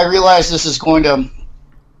I realize this is going to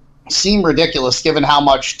seem ridiculous given how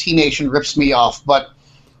much T-Nation rips me off, but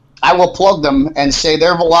I will plug them and say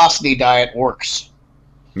their velocity diet works.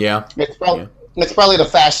 Yeah. It's probably the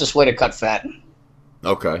fastest way to cut fat.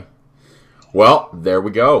 Okay. Well, there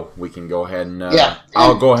we go. We can go ahead and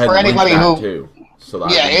I'll go ahead and link anybody that too. So that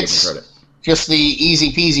I can it's give them credit. Just the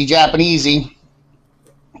easy peasy Japanesey.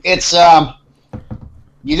 It's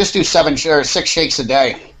you just do 6 shakes a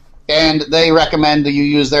day, and they recommend that you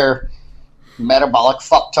use their metabolic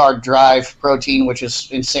fucktard drive protein, which is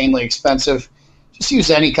insanely expensive. Just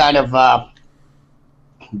use any kind of a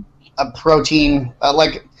protein.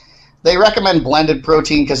 Like they recommend blended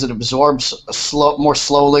protein because it absorbs more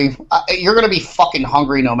slowly. You're going to be fucking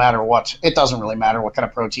hungry no matter what. It doesn't really matter what kind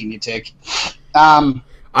of protein you take.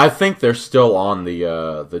 I think they're still on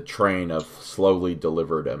the train of slowly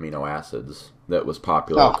delivered amino acids that was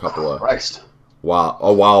popular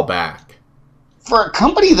a while back. For a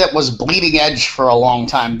company that was bleeding edge for a long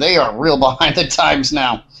time, they are real behind the times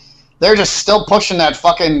now. They're just still pushing that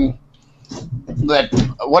fucking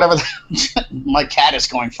whatever. My cat is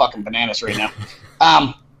going fucking bananas right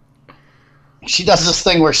now. She does this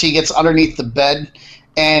thing where she gets underneath the bed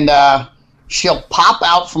and she'll pop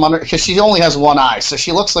out from under, because she only has one eye, so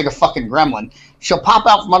she looks like a fucking gremlin. She'll pop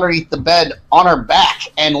out from underneath the bed on her back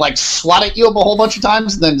and like swat at you a whole bunch of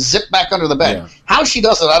times and then zip back under the bed. Yeah. How she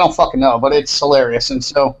does it, I don't fucking know, but it's hilarious. And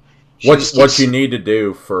so what you need to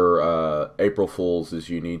do for April Fools is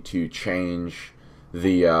you need to change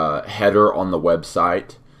the header on the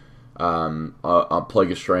website on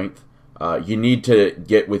Plague of Strength. You need to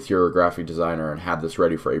get with your graphic designer and have this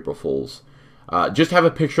ready for April Fools. Just have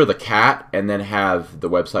a picture of the cat and then have the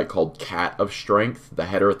website called Cat of Strength, the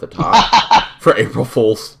header at the top, for April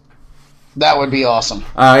Fools. That would be awesome.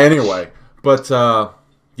 Anyway, but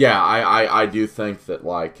yeah, I do think that,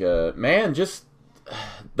 like, man, just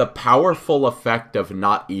the powerful effect of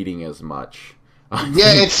not eating as much.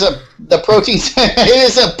 Yeah, it's the protein. It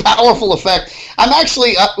is a powerful effect. I'm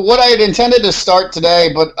actually what I had intended to start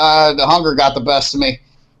today, but the hunger got the best of me.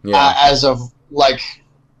 Yeah. As of like,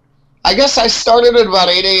 I guess I started at about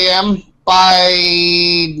 8 a.m. By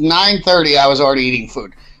 9:30, I was already eating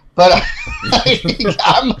food. But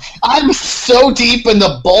I'm so deep in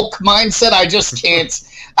the bulk mindset, I just can't.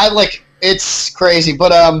 It's crazy.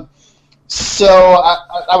 But so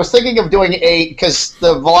I was thinking of doing because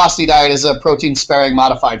the velocity diet is a protein-sparing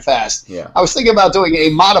modified fast. Yeah. I was thinking about doing a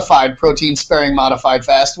modified protein-sparing modified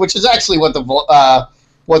fast, which is actually what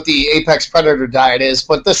the Apex Predator diet is.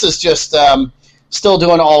 But this is just still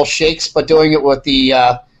doing all shakes, but doing it with the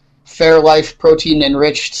Fairlife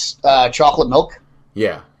protein-enriched chocolate milk.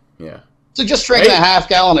 Yeah, yeah. So just drinking a half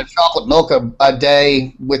gallon of chocolate milk a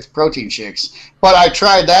day with protein shakes. But I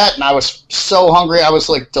tried that, and I was so hungry, I was,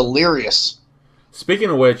 like, delirious. Speaking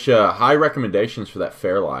of which, high recommendations for that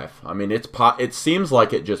Fairlife. I mean, it seems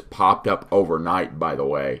like it just popped up overnight, by the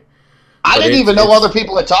way. I didn't even know other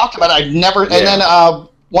people had talked about it. I'd never... Yeah. And then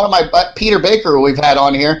one of my Peter Baker, who we've had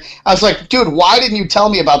on here. I was like, dude, why didn't you tell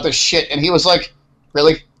me about this shit? And he was like,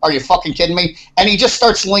 really? Are you fucking kidding me? And he just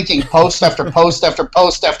starts linking post after post after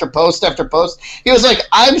post after post after post. He was like,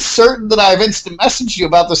 I'm certain that I've instant messaged you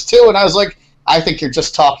about this too. And I was like, I think you're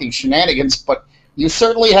just talking shenanigans, but you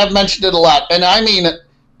certainly have mentioned it a lot. And I mean,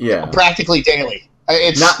 practically daily.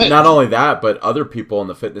 It's not only that, but other people in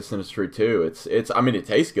the fitness industry too. I mean, it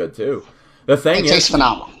tastes good too. The thing it tastes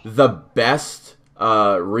phenomenal. The best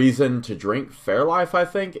reason to drink Fairlife, I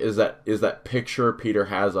think, is that picture Peter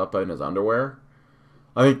has up in his underwear.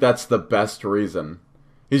 I think that's the best reason.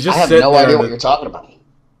 He's just I have no idea what you're talking about.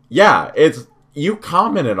 Yeah, you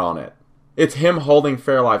commented on it. It's him holding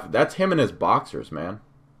Fairlife. That's him in his boxers, man.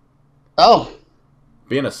 Oh.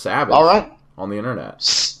 Being a savage. All right. On the internet.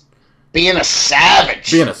 Being a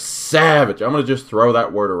savage. Being a savage. I'm going to just throw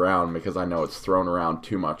that word around because I know it's thrown around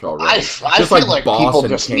too much already. I feel like people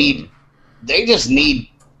just need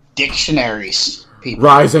dictionaries. People.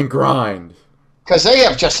 Rise and grind. Because they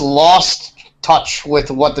have just lost touch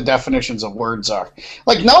with what the definitions of words are.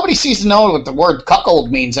 Like, nobody seems to know what the word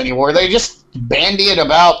cuckold means anymore. They just bandy it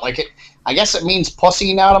about. I guess it means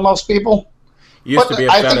pussy now to most people. Used to be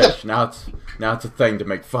a fetish. Now it's a thing to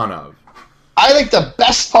make fun of. I think the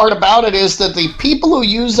best part about it is that the people who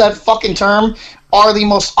use that fucking term are the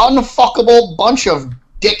most unfuckable bunch of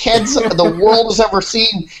dickheads the world has ever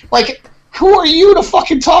seen. Like, who are you to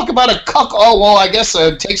fucking talk about a cuck? Oh, well, I guess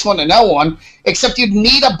it takes one to know one. Except you'd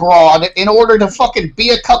need a broad in order to fucking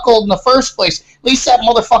be a cuckold in the first place. At least that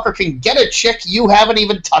motherfucker can get a chick you haven't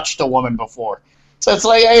even touched a woman before. So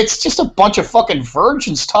it's just a bunch of fucking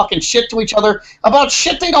virgins talking shit to each other about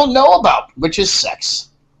shit they don't know about, which is sex.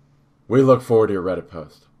 We look forward to your Reddit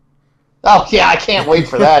post. Oh, yeah, I can't wait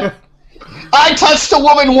for that. I touched a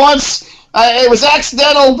woman once. It was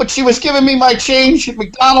accidental, but she was giving me my change at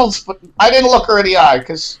McDonald's, but I didn't look her in the eye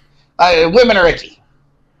because women are icky.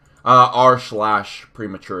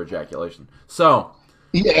 R/premature ejaculation. So.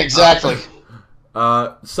 Yeah, exactly.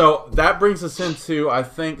 So that brings us into, I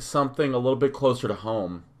think, something a little bit closer to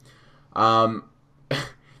home.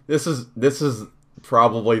 This is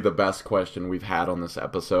probably the best question we've had on this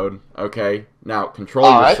episode. Okay, now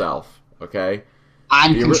control yourself. Okay,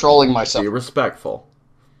 I'm controlling myself. Be respectful.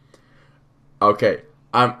 Okay,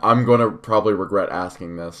 I'm gonna probably regret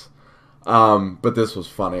asking this, but this was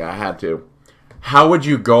funny. I had to. How would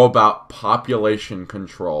you go about population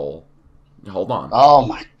control? Hold on. Oh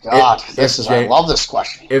my God! I love this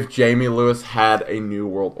question. If Jamie Lewis had a new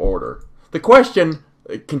world order, the question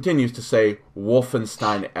continues to say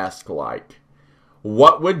Wolfenstein-esque like.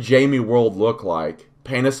 What would Jamie world look like?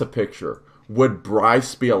 Paint us a picture. Would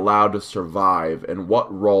Bryce be allowed to survive, and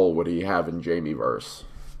what role would he have in Jamie-verse?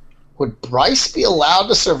 Would Bryce be allowed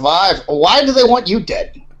to survive? Why do they want you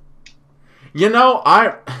dead? You know,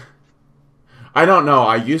 I don't know.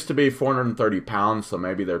 I used to be 430 pounds, so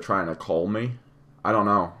maybe they're trying to cull me. I don't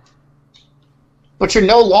know. But you're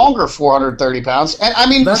no longer 430 pounds. And, I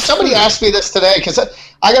mean, somebody asked me this today, because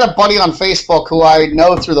I got a buddy on Facebook who I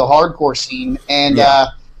know through the hardcore scene, and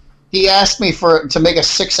he asked me to make a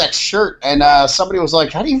 6X shirt, and somebody was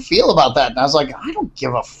like, how do you feel about that? And I was like, I don't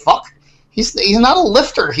give a fuck. He's not a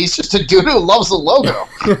lifter. He's just a dude who loves the logo.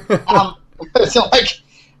 So,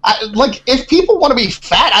 if people want to be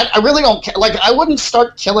fat, I really don't care. Like, I wouldn't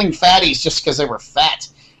start killing fatties just because they were fat.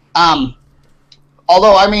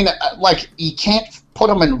 Although, I mean, you can't put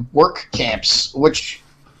them in work camps, which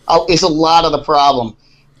is a lot of the problem.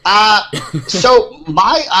 So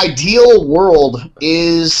my ideal world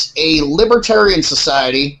is a libertarian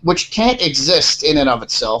society, which can't exist in and of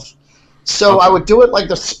itself. So I would do it like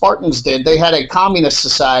the Spartans did. They had a communist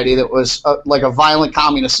society that was like a violent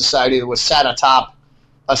communist society that was sat atop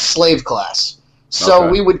a slave class. So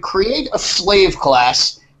we would create a slave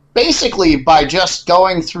class basically by just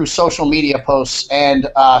going through social media posts and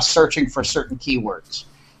searching for certain keywords.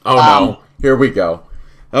 Oh, no. Here we go.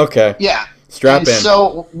 Okay. Yeah. Strap in.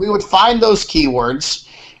 So we would find those keywords,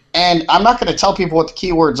 and I'm not going to tell people what the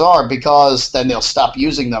keywords are because then they'll stop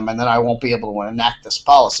using them, and then I won't be able to enact this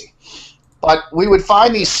policy. But we would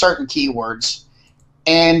find these certain keywords,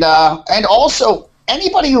 and also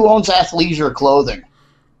anybody who owns athleisure clothing.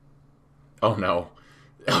 Oh, no.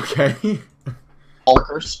 Okay.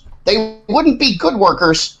 Workers. They wouldn't be good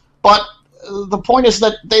workers, but the point is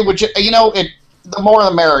that they would, the more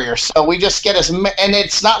the merrier. So we just get and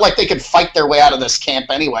it's not like they could fight their way out of this camp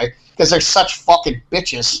anyway, because they're such fucking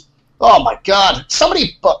bitches. Oh my God.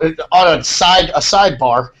 Somebody, on a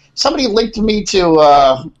sidebar, somebody linked me to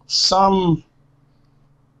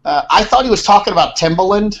I thought he was talking about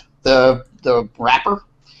Timbaland, the rapper.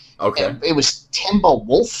 Okay. It was Timba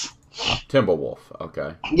Wolf. Timberwolf.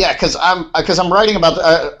 Okay. Yeah, because I'm writing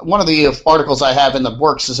about one of the articles I have in the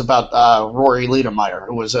works is about Rory Ledermeyer,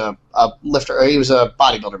 who was a lifter. He was a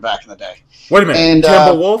bodybuilder back in the day. Wait a minute, And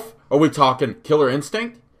Timberwolf? Are we talking Killer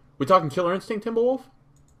Instinct? We talking Killer Instinct, Timberwolf?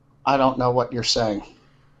 I don't know what you're saying.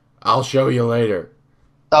 I'll show you later.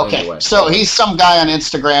 Okay, Anyway. so he's some guy on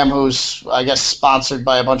Instagram who's, I guess, sponsored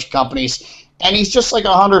by a bunch of companies, and he's just like a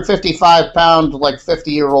 155-pound, like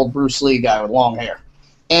 50-year-old Bruce Lee guy with long hair.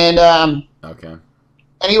 And Okay.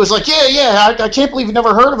 and he was like, yeah, I can't believe you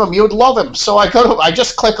never heard of him. You would love him. So I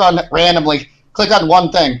just click on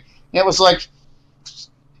one thing. And it was like,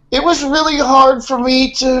 it was really hard for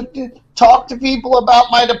me to talk to people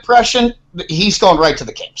about my depression. He's going right to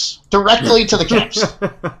the camps, directly to the camps.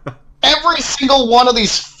 Every single one of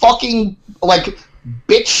these fucking, like,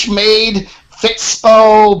 bitch-made,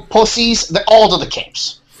 fitspo pussies, they're all to the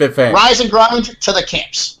camps. Fit fan. Rise and grind to the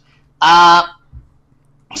camps.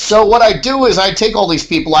 So what I do is I take all these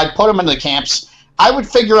people, I'd put them into the camps, I would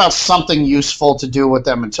figure out something useful to do with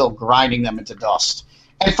them until grinding them into dust.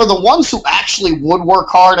 And for the ones who actually would work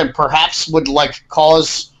hard and perhaps would, like,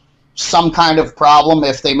 cause some kind of problem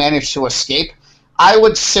if they managed to escape, I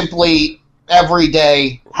would simply every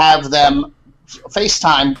day have them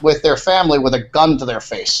FaceTime with their family with a gun to their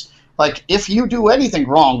face. Like, if you do anything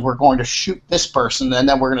wrong, we're going to shoot this person, and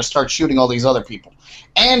then we're going to start shooting all these other people.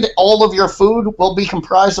 And all of your food will be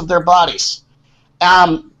comprised of their bodies.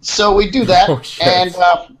 So we do that, Oh, shit. and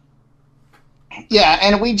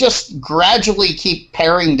and we just gradually keep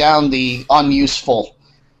paring down the unuseful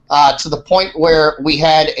to the point where we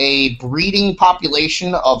had a breeding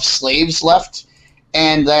population of slaves left,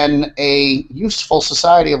 and then a useful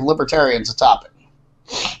society of libertarians atop it.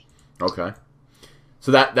 Okay.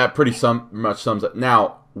 So that pretty much sums up.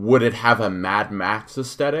 Now, would it have a Mad Max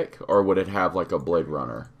aesthetic, or would it have like a Blade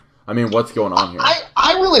Runner? I mean, what's going on here?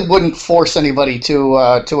 I really wouldn't force anybody to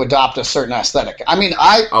adopt a certain aesthetic. I mean,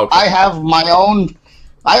 I have my own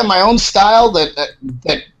style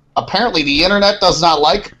that apparently the internet does not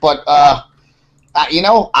like, but I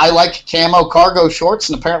like camo cargo shorts,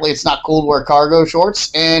 and apparently it's not cool to wear cargo shorts,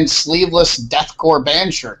 and sleeveless deathcore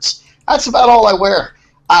band shirts. That's about all I wear.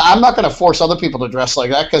 I'm not going to force other people to dress like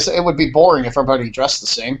that, because it would be boring if everybody dressed the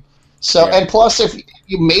same. So, Yeah. And plus, if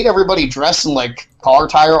you made everybody dress in like car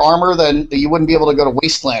tire armor, then you wouldn't be able to go to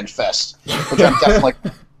Wasteland Fest, which I'm definitely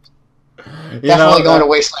going to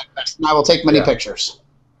Wasteland Fest, and I will take many pictures.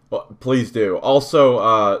 Well, please do.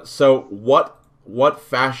 Also, so what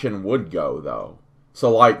fashion would go though? So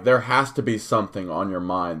like, there has to be something on your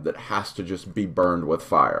mind that has to just be burned with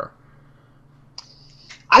fire.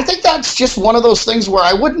 I think that's just one of those things where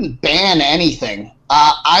I wouldn't ban anything.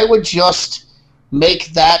 I would just make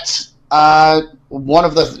that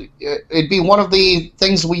it'd be one of the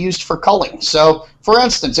things we used for culling. So, for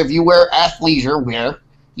instance, if you wear athleisure wear,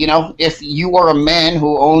 if you are a man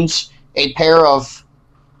who owns a pair of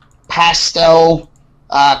pastel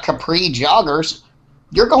capri joggers,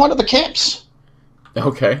 you're going to the camps.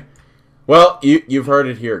 Okay. Well, you've heard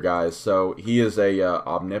it here, guys. So he is a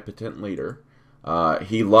omnipotent leader.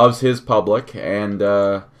 He loves his public, and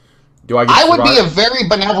do I get to I would survive? be a very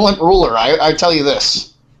benevolent ruler, I tell you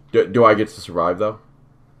this. Do I get to survive, though?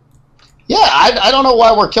 Yeah, I don't know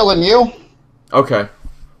why we're killing you. Okay.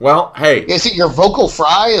 Well, hey. Is it your vocal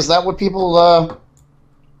fry? Is that what people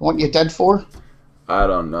want you dead for? I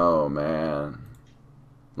don't know, man.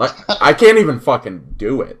 Like, I can't even fucking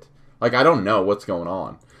do it. Like, I don't know what's going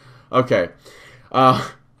on. Okay.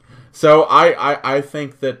 So I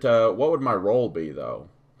think that what would my role be though?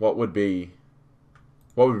 What would be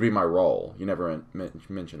my role? You never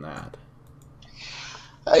mentioned that.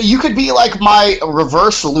 You could be like my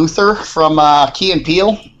reverse Luther from Key and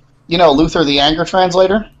Peele. Luther the anger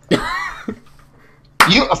translator. To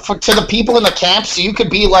the people in the camps, you could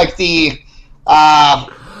be like the.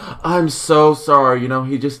 I'm so sorry.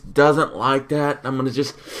 He just doesn't like that. I'm gonna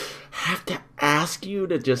just have to ask you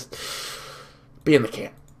to just be in the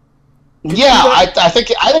camp. I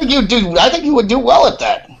think you do. I think you would do well at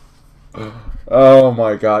that. Oh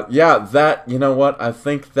my god! Yeah, that what I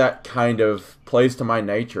think that kind of plays to my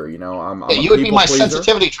nature. I'm you would be my pleaser.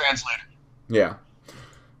 sensitivity translator. Yeah.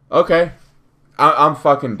 Okay. I'm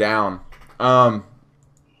fucking down. And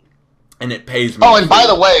it pays me. Oh, and by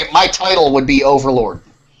the way, my title would be Overlord.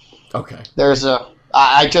 Okay. There's that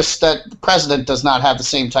the president does not have the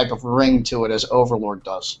same type of ring to it as Overlord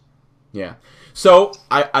does. Yeah. So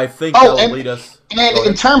I think that'll lead us. And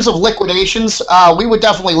in terms of liquidations, we would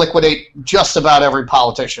definitely liquidate just about every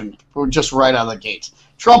politician. We're just right out of the gate.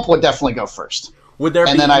 Trump would definitely go first. Would there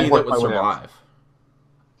be any that would survive?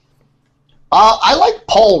 I like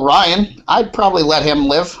Paul Ryan. I'd probably let him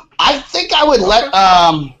live. I think I would let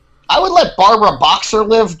Barbara Boxer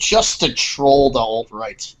live just to troll the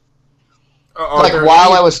alt-right. Like,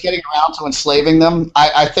 while I was getting around to enslaving them,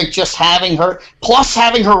 I think just having her, plus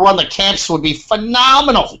having her run the camps would be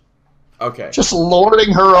phenomenal. Okay. Just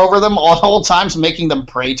lording her over them all times, making them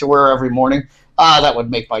pray to her every morning. That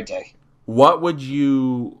would make my day. What would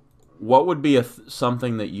be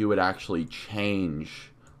something that you would actually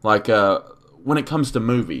change? Like, when it comes to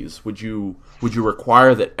movies, would you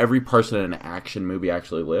require that every person in an action movie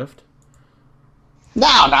actually lived?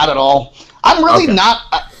 No, not at all. I'm really not.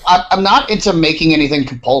 I'm not into making anything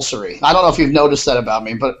compulsory. I don't know if you've noticed that about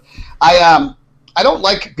me, but I don't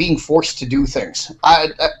like being forced to do things. I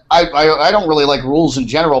don't really like rules in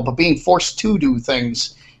general, but being forced to do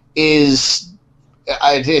things it's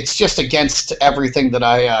just against everything that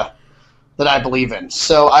I believe in.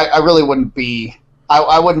 So I really wouldn't be.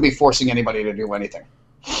 I wouldn't be forcing anybody to do anything.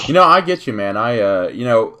 You know, I get you, man.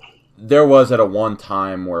 There was at a one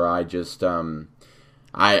time where I just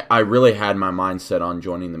I really had my mindset on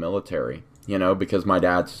joining the military, because my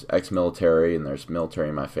dad's ex-military and there's military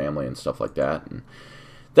in my family and stuff like that. And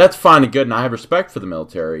that's fine and good, and I have respect for the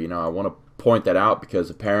military. I want to point that out because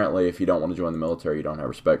apparently if you don't want to join the military, you don't have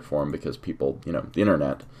respect for them because people, the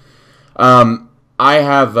internet. I'm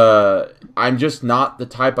just not the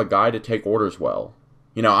type of guy to take orders well.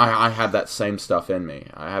 I have that same stuff in me.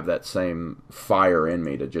 I have that same fire in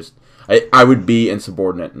me to just... I would be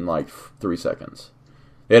insubordinate in like 3 seconds.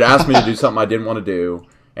 They'd ask me to do something I didn't want to do,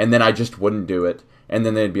 and then I just wouldn't do it. And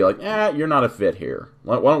then they'd be like, you're not a fit here.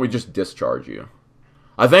 Why don't we just discharge you?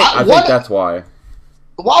 I think that's why.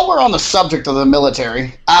 While we're on the subject of the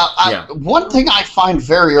military, one thing I find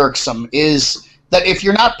very irksome is that if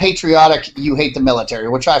you're not patriotic, you hate the military,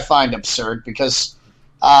 which I find absurd because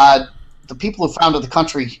the people who founded the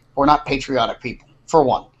country were not patriotic people, for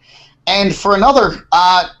one. And for another,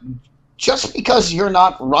 just because you're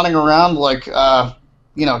not running around like...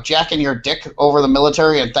 jacking your dick over the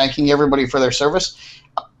military and thanking everybody for their service,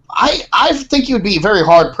 I think you'd be very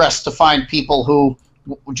hard-pressed to find people who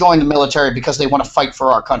join the military because they want to fight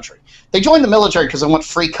for our country. They join the military because they want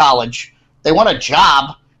free college, they want a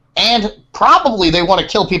job, and probably they want to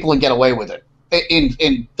kill people and get away with it,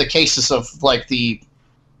 in the cases of, like, the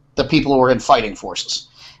people who are in fighting forces.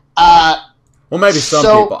 Well, maybe some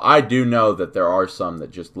people. I do know that there are some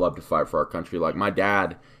that just love to fight for our country. Like, my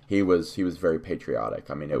dad... He was very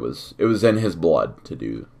patriotic. I mean, it was in his blood to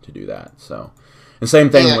do that. So, and same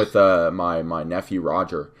thing with my nephew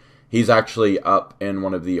Roger. He's actually up in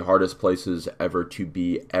one of the hardest places ever to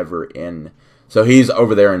be ever in. So he's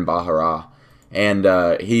over there in Bahara, and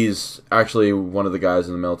he's actually one of the guys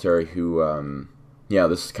in the military who,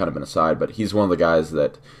 this is kind of an aside, but he's one of the guys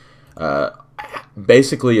that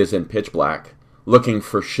basically is in pitch black, looking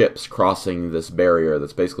for ships crossing this barrier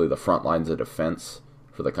that's basically the front lines of defense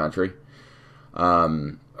for the country,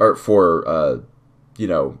 or for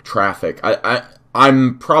traffic.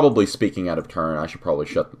 I'm probably speaking out of turn. I should probably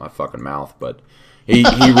shut my fucking mouth, but he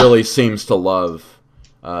really seems to love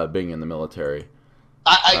being in the military.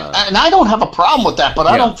 And I don't have a problem with that, but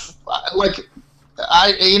I don't like.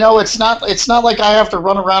 It's not like I have to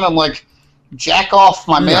run around and like jack off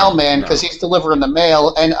my mailman because he's delivering the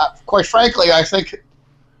mail. And quite frankly, I think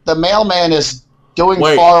the mailman is doing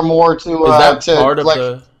far more to.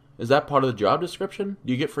 Is that part of the job description?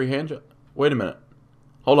 Do you get free hand job? Wait a minute.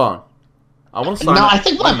 Hold on. I want to sign up. I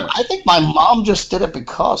think my mom just did it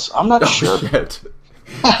because I'm not sure. Shit.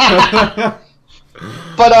 But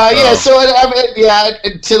so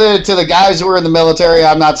to the guys who are in the military,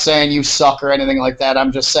 I'm not saying you suck or anything like that.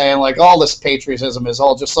 I'm just saying like all this patriotism is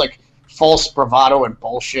all just like false bravado and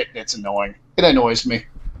bullshit. And it's annoying. It annoys me.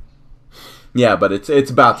 Yeah, but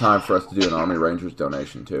it's about time for us to do an Army Rangers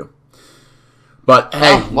donation too. But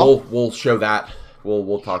hey, we'll show that.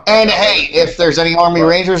 We'll talk. And hey, if there's any Army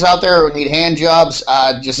Rangers out there who need hand jobs,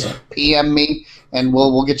 just PM me and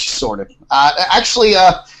we'll get you sorted. Actually,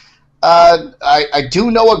 I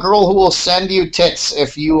do know a girl who will send you tits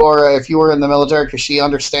if you are in the military because she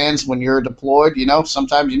understands when you're deployed.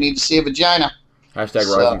 Sometimes you need to see a vagina. # rise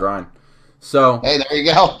and grind. So hey, there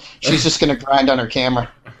you go. She's just gonna grind on her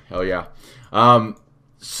camera. Hell yeah.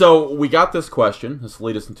 So we got this question. Let's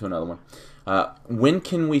lead us into another one. When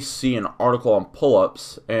can we see an article on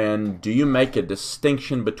pull-ups, and do you make a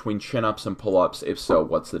distinction between chin-ups and pull-ups? If so,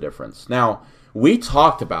 what's the difference? Now, we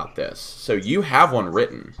talked about this, so you have one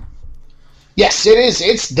written. Yes, it is.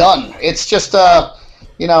 It's done. It's just, I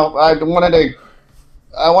wanted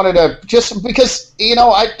to just because,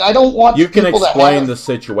 I don't want you can explain the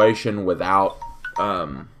situation without,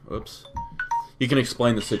 You can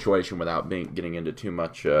explain the situation without getting into too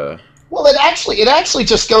much Well, it actually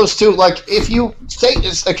just goes to, like, if you say,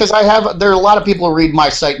 because there are a lot of people who read my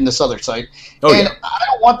site and this other site, Oh, and yeah. I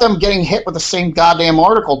don't want them getting hit with the same goddamn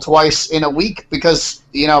article twice in a week because,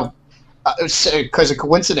 because of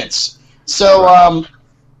coincidence. So, Right.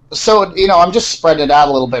 I'm just spreading it out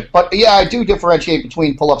a little bit. But yeah, I do differentiate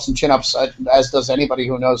between pull-ups and chin-ups, as does anybody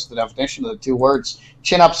who knows the definition of the two words.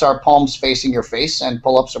 Chin-ups are palms facing your face, and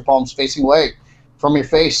pull-ups are palms facing away from your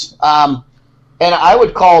face. And I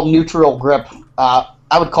would call neutral grip, I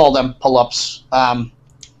would call them pull-ups.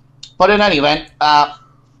 But in any event,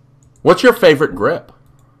 What's your favorite grip?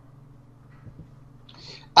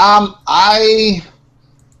 I'd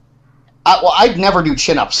never do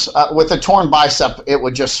chin-ups. With a torn bicep, it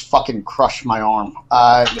would just fucking crush my arm.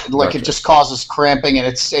 Like, it Gotcha. just causes cramping, and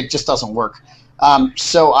it just doesn't work.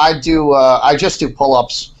 So I just do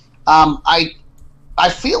pull-ups. I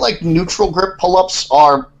feel like neutral grip pull-ups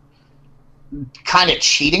are kind of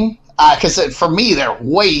cheating because for me they're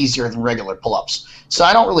way easier than regular pull-ups, so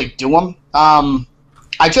I don't really do them.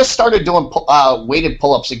 I just started doing weighted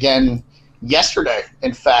pull-ups again yesterday.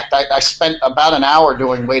 In fact, I spent about an hour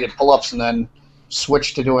doing weighted pull-ups and then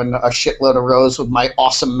switched to doing a shitload of rows with my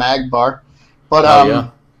awesome mag bar. But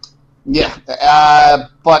Oh, yeah. yeah,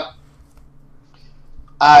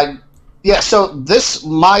 yeah, so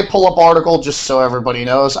my pull-up article, just so everybody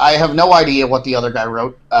knows, I have no idea what the other guy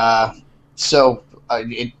wrote. I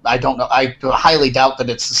don't know. I highly doubt that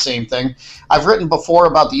it's the same thing. I've written before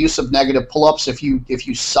about the use of negative pull-ups if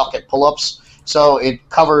you suck at pull-ups. So it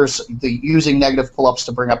covers the using negative pull-ups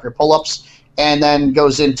to bring up your pull-ups, and then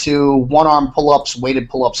goes into one-arm pull-ups, weighted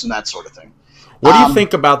pull-ups, and that sort of thing. What do you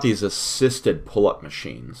think about these assisted pull-up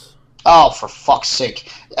machines? Oh, for fuck's sake.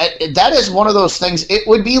 That is one of those things. It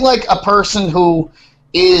would be like a person who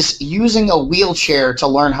is using a wheelchair to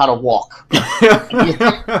learn how to walk.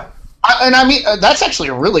 And I mean, that's actually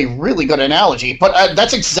a really, really good analogy, but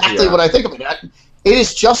that's exactly Yeah. what I think of it. It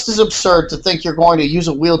is just as absurd to think you're going to use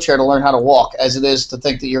a wheelchair to learn how to walk as it is to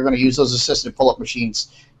think that you're going to use those assisted pull-up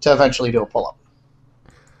machines to eventually do a pull-up.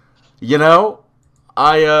 You know,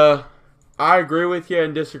 I agree with you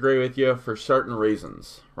and disagree with you for certain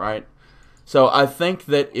reasons, right? So I think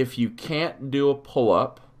that if you can't do a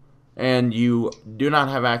pull-up and you do not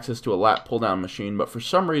have access to a lat pull-down machine, but for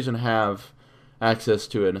some reason have access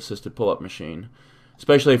to an assisted pull-up machine,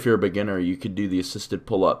 especially if you're a beginner, you could do the assisted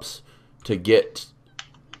pull-ups to get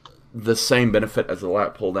the same benefit as the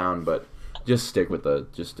lat pull-down, but just stick with the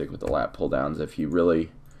lat pull-downs if you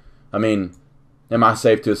really. I mean, am I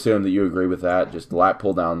safe to assume that you agree with that? Just lat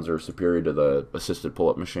pull-downs are superior to the assisted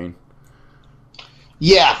pull-up machine?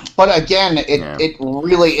 Yeah, but again, it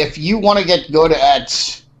really, if you want to get good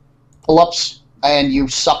at pull-ups and you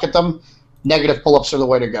suck at them, negative pull-ups are the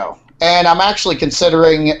way to go. And I'm actually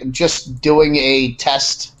considering just doing a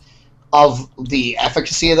test of the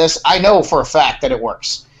efficacy of this. I know for a fact that it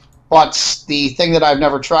works, but the thing that I've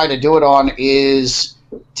never tried to do it on is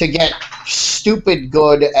to get stupid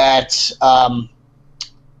good at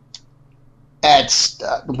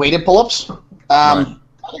weighted pull-ups. Right.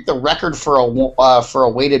 I think the record for a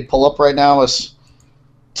weighted pull-up right now is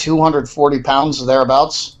 240 pounds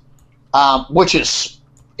thereabouts, which is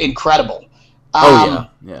incredible. Oh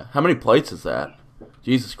yeah. How many plates is that?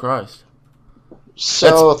 Jesus Christ.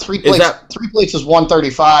 So That's, three plates is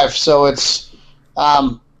 135. So it's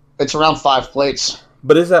around 5 plates.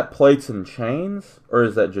 But is that plates and chains, or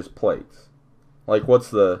is that just plates? Like, what's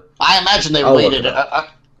the? I imagine they I'll look weighted. it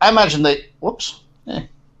up. I imagine they. Whoops.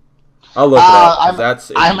 I'll look it up. 'Cause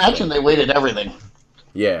that's I imagine they weighted everything.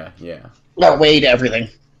 Yeah. Yeah, weighed everything.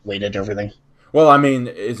 Weighted everything. Well, I mean,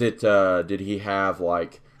 is it? Did he have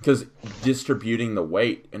like? Because distributing the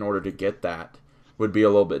weight in order to get that would be a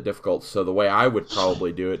little bit difficult. So the way I would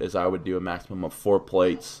probably do it is I would do a maximum of 4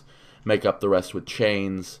 plates, make up the rest with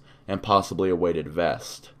chains, and possibly a weighted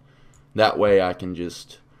vest. That way I can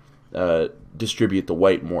just distribute the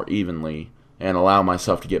weight more evenly and allow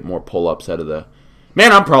myself to get more pull-ups out of the...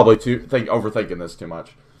 Man, I'm probably overthinking this too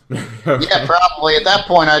much. Yeah, probably. At that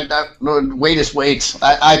point, weight is weight.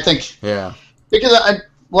 I think. Yeah. Because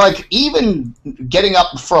even getting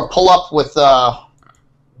up for a pull-up with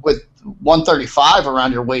 135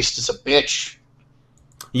 around your waist is a bitch.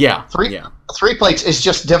 Yeah. Three plates is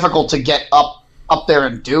just difficult to get up there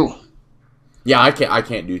and do. Yeah, I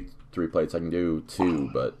can't do 3 plates. I can do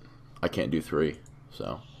 2, but I can't do 3.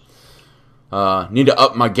 So need to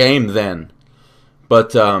up my game then.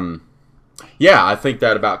 But yeah, I think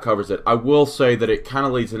that about covers it. I will say that it kind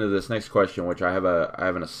of leads into this next question, which I have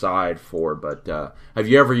an aside for. But have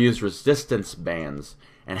you ever used resistance bands,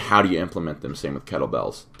 and how do you implement them? Same with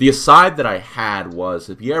kettlebells. The aside that I had was,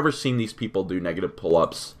 have you ever seen these people do negative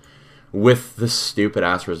pull-ups with the stupid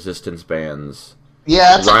ass resistance bands.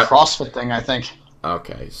 Yeah, that's a CrossFit thing, I think.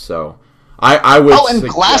 Okay, so I would. Oh, and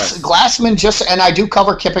Glassman and I do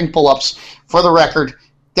cover kipping pull-ups for the record.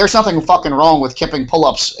 There's nothing fucking wrong with kipping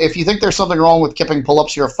pull-ups. If you think there's something wrong with kipping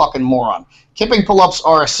pull-ups, you're a fucking moron. Kipping pull-ups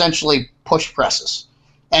are essentially push presses.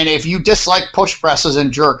 And if you dislike push presses and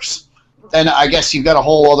jerks, then I guess you've got a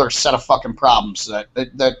whole other set of fucking problems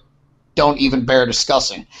that don't even bear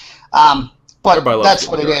discussing. But that's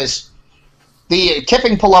what it is. The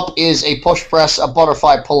kipping pull-up is a push press. A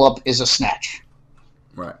butterfly pull-up is a snatch.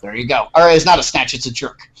 Right. There you go. Or it's not a snatch, it's a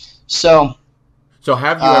jerk. So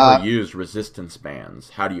have you ever used resistance bands?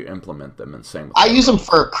 How do you implement them? And same with I use them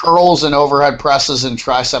for curls and overhead presses and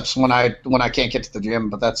triceps when I can't get to the gym,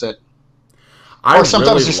 but that's it. Or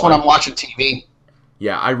sometimes just when I'm watching TV.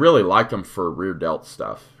 Yeah, I really like them for rear delt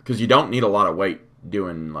stuff because you don't need a lot of weight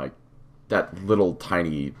doing like that little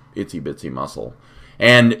tiny itsy bitsy muscle.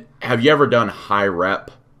 And have you ever done high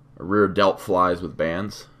rep rear delt flies with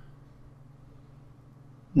bands?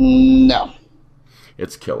 No.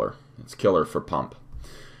 It's killer. It's killer for pump.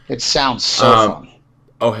 It sounds so fun.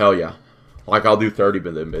 Oh, hell yeah. Like, I'll do 30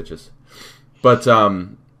 with them bitches. But,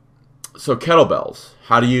 so kettlebells.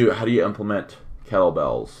 How do you implement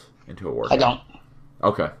kettlebells into a workout? I don't.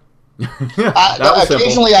 Okay.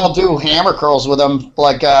 Occasionally I'll do hammer curls with them,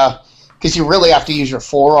 like, because you really have to use your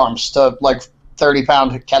forearms to, like,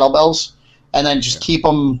 30-pound kettlebells, and then just keep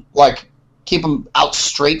them out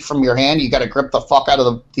straight from your hand. You got to grip the fuck out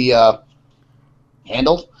of the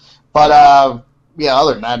handle. But yeah,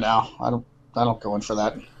 other than that, now I don't go in for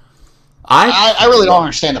that. I really don't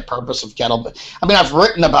understand the purpose of kettlebells. I mean, I've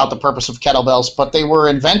written about the purpose of kettlebells, but they were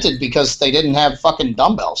invented because they didn't have fucking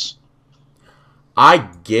dumbbells. I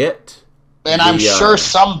get. And I'm sure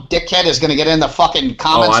some dickhead is going to get in the fucking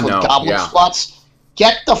comments with goblet squats.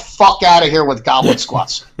 Get the fuck out of here with goblet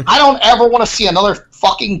squats. I don't ever want to see another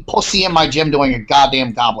fucking pussy in my gym doing a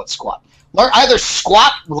goddamn goblet squat. Either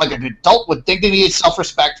squat like an adult with dignity and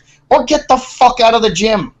self-respect, or get the fuck out of the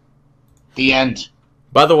gym. The end.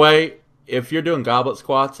 By the way, if you're doing goblet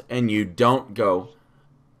squats and you don't go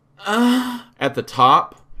at the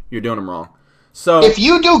top, you're doing them wrong. So if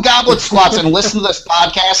you do goblet squats and listen to this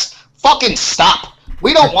podcast, fucking stop.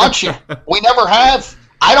 We don't want you. We never have.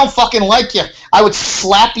 I don't fucking like you. I would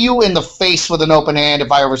slap you in the face with an open hand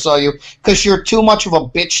if I ever saw you, because you're too much of a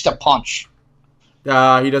bitch to punch. He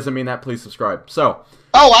doesn't mean that. Please subscribe. So.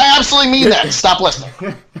 Oh, I absolutely mean that. Stop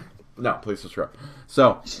listening. No, please subscribe.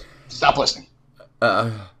 So. Stop listening.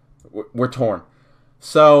 We're torn.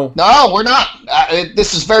 So. No, we're not.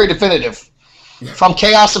 This is very definitive. From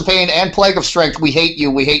Chaos and Pain and Plague of Strength, we hate you.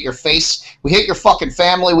 We hate your face. We hate your fucking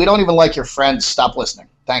family. We don't even like your friends. Stop listening.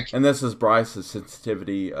 Thank you. And this is Bryce, the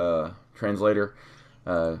sensitivity translator.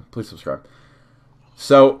 Please subscribe.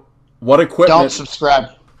 So, what equipment... Don't subscribe.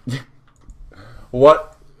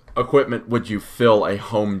 What equipment would you fill a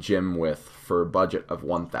home gym with for a budget of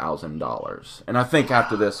 $1,000? And I think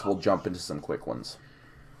after this, we'll jump into some quick ones.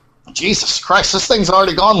 Jesus Christ, this thing's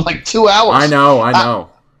already gone like 2 hours. I know.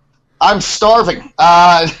 I'm starving.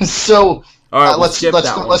 So all right, let's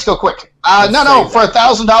go quick. No. For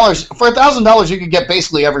 $1,000, you could get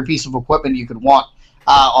basically every piece of equipment you could want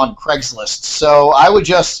on Craigslist. So I would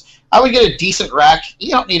get a decent rack.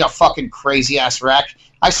 You don't need a fucking crazy ass rack.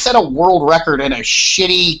 I set a world record in a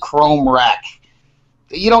shitty chrome rack.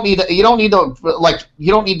 You don't need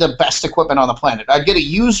the best equipment on the planet. I'd get a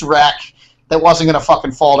used rack that wasn't going to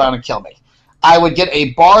fucking fall down and kill me. I would get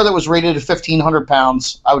a bar that was rated at 1,500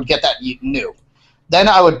 pounds. I would get that new. Then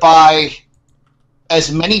I would buy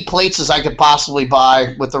as many plates as I could possibly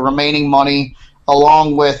buy with the remaining money,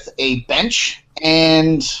 along with a bench.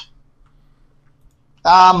 And,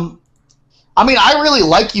 I mean, I really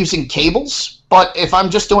like using cables, but if I'm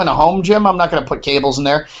just doing a home gym, I'm not going to put cables in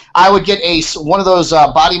there. I would get one of those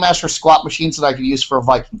Body Master squat machines that I could use for a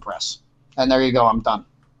Viking press. And there you go, I'm done.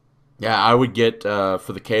 Yeah, I would get,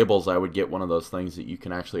 for the cables, I would get one of those things that you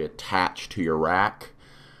can actually attach to your rack.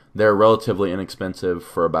 They're relatively inexpensive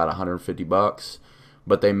for about $150,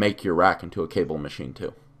 but they make your rack into a cable machine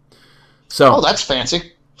too. So, that's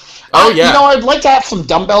fancy. Oh, yeah. I'd like to have some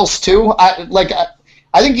dumbbells too. I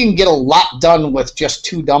think you can get a lot done with just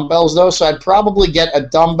 2 dumbbells though, so I'd probably get a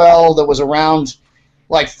dumbbell that was around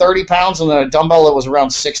like 30 pounds and then a dumbbell that was around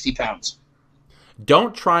 60 pounds.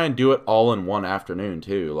 Don't try and do it all in one afternoon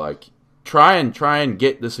too. Like try and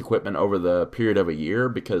get this equipment over the period of a year,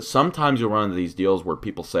 because sometimes you'll run into these deals where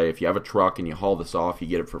people say if you have a truck and you haul this off, you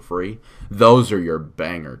get it for free. Those are your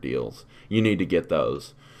banger deals. You need to get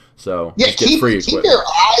those. So yeah, keep your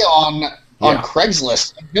eye on on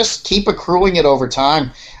Craigslist. Just keep accruing it over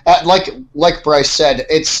time. Like Bryce said,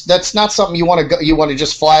 that's not something you want to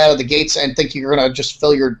just fly out of the gates and think you're going to just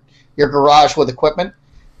fill your garage with equipment.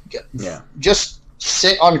 Yeah. Just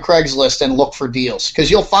sit on Craigslist and look for deals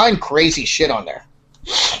because you'll find crazy shit on there.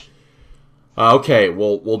 Okay,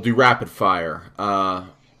 we'll do rapid fire.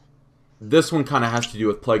 This one kind of has to do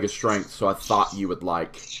with Plague of Strength, so I thought you would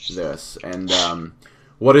like this. And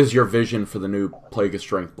what is your vision for the new Plague of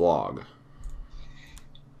Strength blog?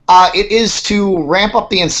 It is to ramp up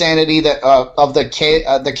the insanity that of the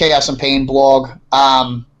Chaos and Pain blog.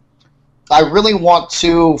 I really want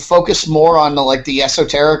to focus more on the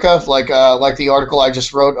esoterica, like the article I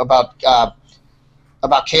just wrote about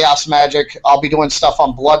chaos magic. I'll be doing stuff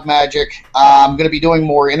on blood magic. I'm going to be doing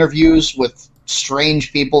more interviews with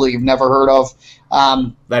strange people that you've never heard of.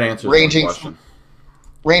 That answers my question.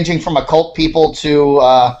 Ranging from occult people to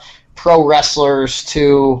pro wrestlers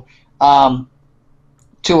to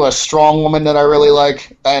a strong woman that I really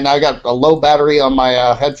like. And I got a low battery on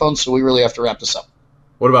my headphones, so we really have to wrap this up.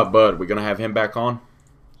 What about Bud? We going to have him back on?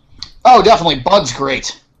 Oh, definitely. Bud's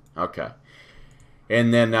great. Okay.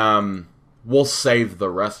 And then we'll save the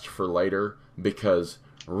rest for later because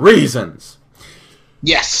reasons.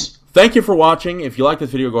 Yes. Thank you for watching. If you like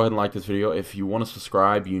this video, go ahead and like this video. If you want to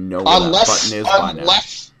subscribe, you know where that button is by now.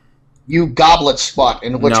 Unless you goblet spot,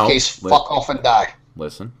 in which case, fuck off and die.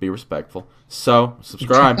 Listen, be respectful. So,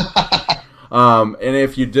 subscribe. And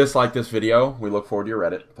if you dislike this video, we look forward to your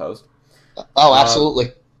Reddit post. Oh,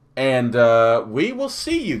 absolutely. And we will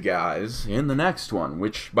see you guys in the next one,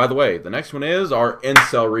 which, by the way, the next one is our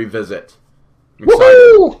Incel Revisit. I'm excited.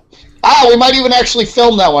 Woohoo! We might even actually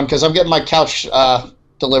film that one, because I'm getting my couch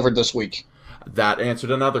delivered this week. That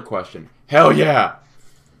answered another question. Hell yeah!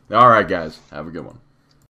 Alright, guys. Have a good one.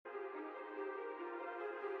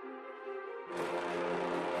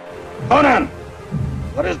 Conan,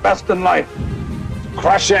 what is best in life?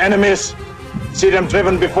 Crush your enemies, see them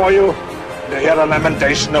driven before you, and hear the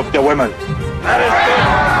lamentation of their women.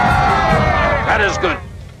 That is good.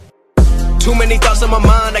 Too many thoughts on my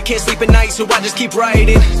mind, I can't sleep at night, so I just keep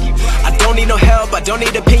writing. I don't need no help, I don't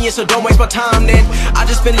need opinions, so don't waste my time then. I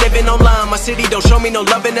just been living online, my city don't show me no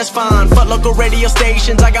loving, that's fine. Fuck local radio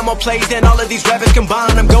stations, I got more plays than all of these rappers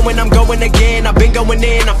combined. I'm going again, I've been going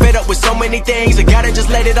in, I'm fed up with so many things, I gotta just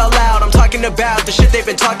let it all out. I'm talking about the shit they've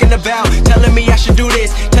been talking about, telling me I should do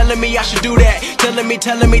this, telling me I should do that, telling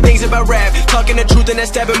me things about rap, talking the truth and then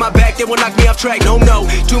stabbing my back, they will knock me off track. No,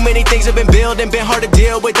 too many things have been building, been hard to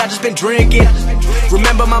deal with, I just been drinking.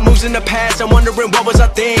 Remember my moves in the past, I'm wondering what was I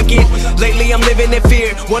thinking. Lately I'm living in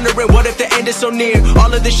fear, wondering what if the end is so near.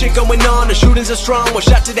 All of this shit going on, the shootings are strong, one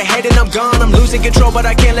shot to the head and I'm gone. I'm losing control but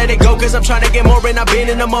I can't let it go, cause I'm trying to get more. And I've been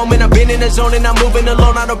in the moment, I've been in the zone, and I'm moving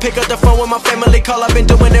alone. I don't pick up the phone when my family call, I've been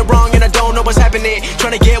doing it wrong and I don't know what's happening.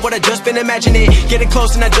 Trying to get what I just been imagining, getting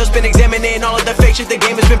close and I just been examining all of the fake shit the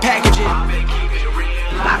game has been packaging.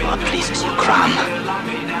 My what pleases you, Crom.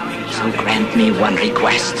 So grant me one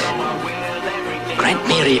request. Grant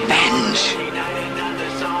me revenge.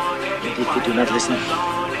 And if you do not listen,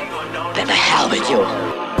 then the hell with you.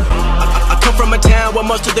 I come from a town where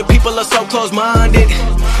most of the people are so close-minded.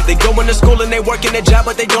 They go into school and they work in a job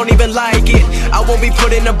but they don't even like it. I won't be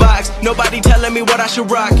put in a box, nobody telling me what I should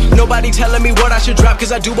rock, nobody telling me what I should drop,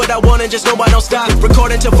 cause I do what I want and just know I don't stop.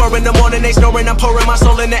 Recording till 4 in the morning, they snoring, I'm pouring my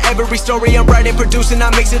soul into every story. I'm writing, producing, I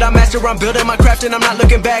mix it, I master, I'm building my craft and I'm not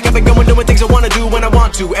looking back. I've been going doing things I wanna do when I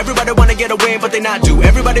want to. Everybody wanna get a win but they not do.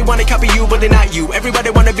 Everybody wanna copy you but they not you. Everybody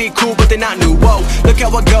wanna be cool but they not new. Whoa, look how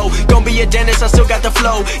I go, gon' be a dentist, I still got the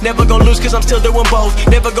flow. Never gon' lose cause I'm still doing both.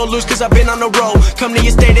 Never gon' lose cause I've been on the road. Come to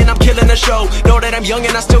your state and I'm killing the show. Know that I'm young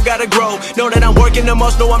and I still gotta grow. Know that I'm working the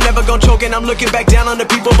most, know I'm never gon' choke. And I'm looking back down on the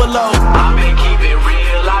people below. I've been keeping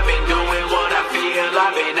real, I've been doing what I feel.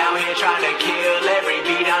 I've been out here trying to kill every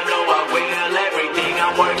beat, I know I will.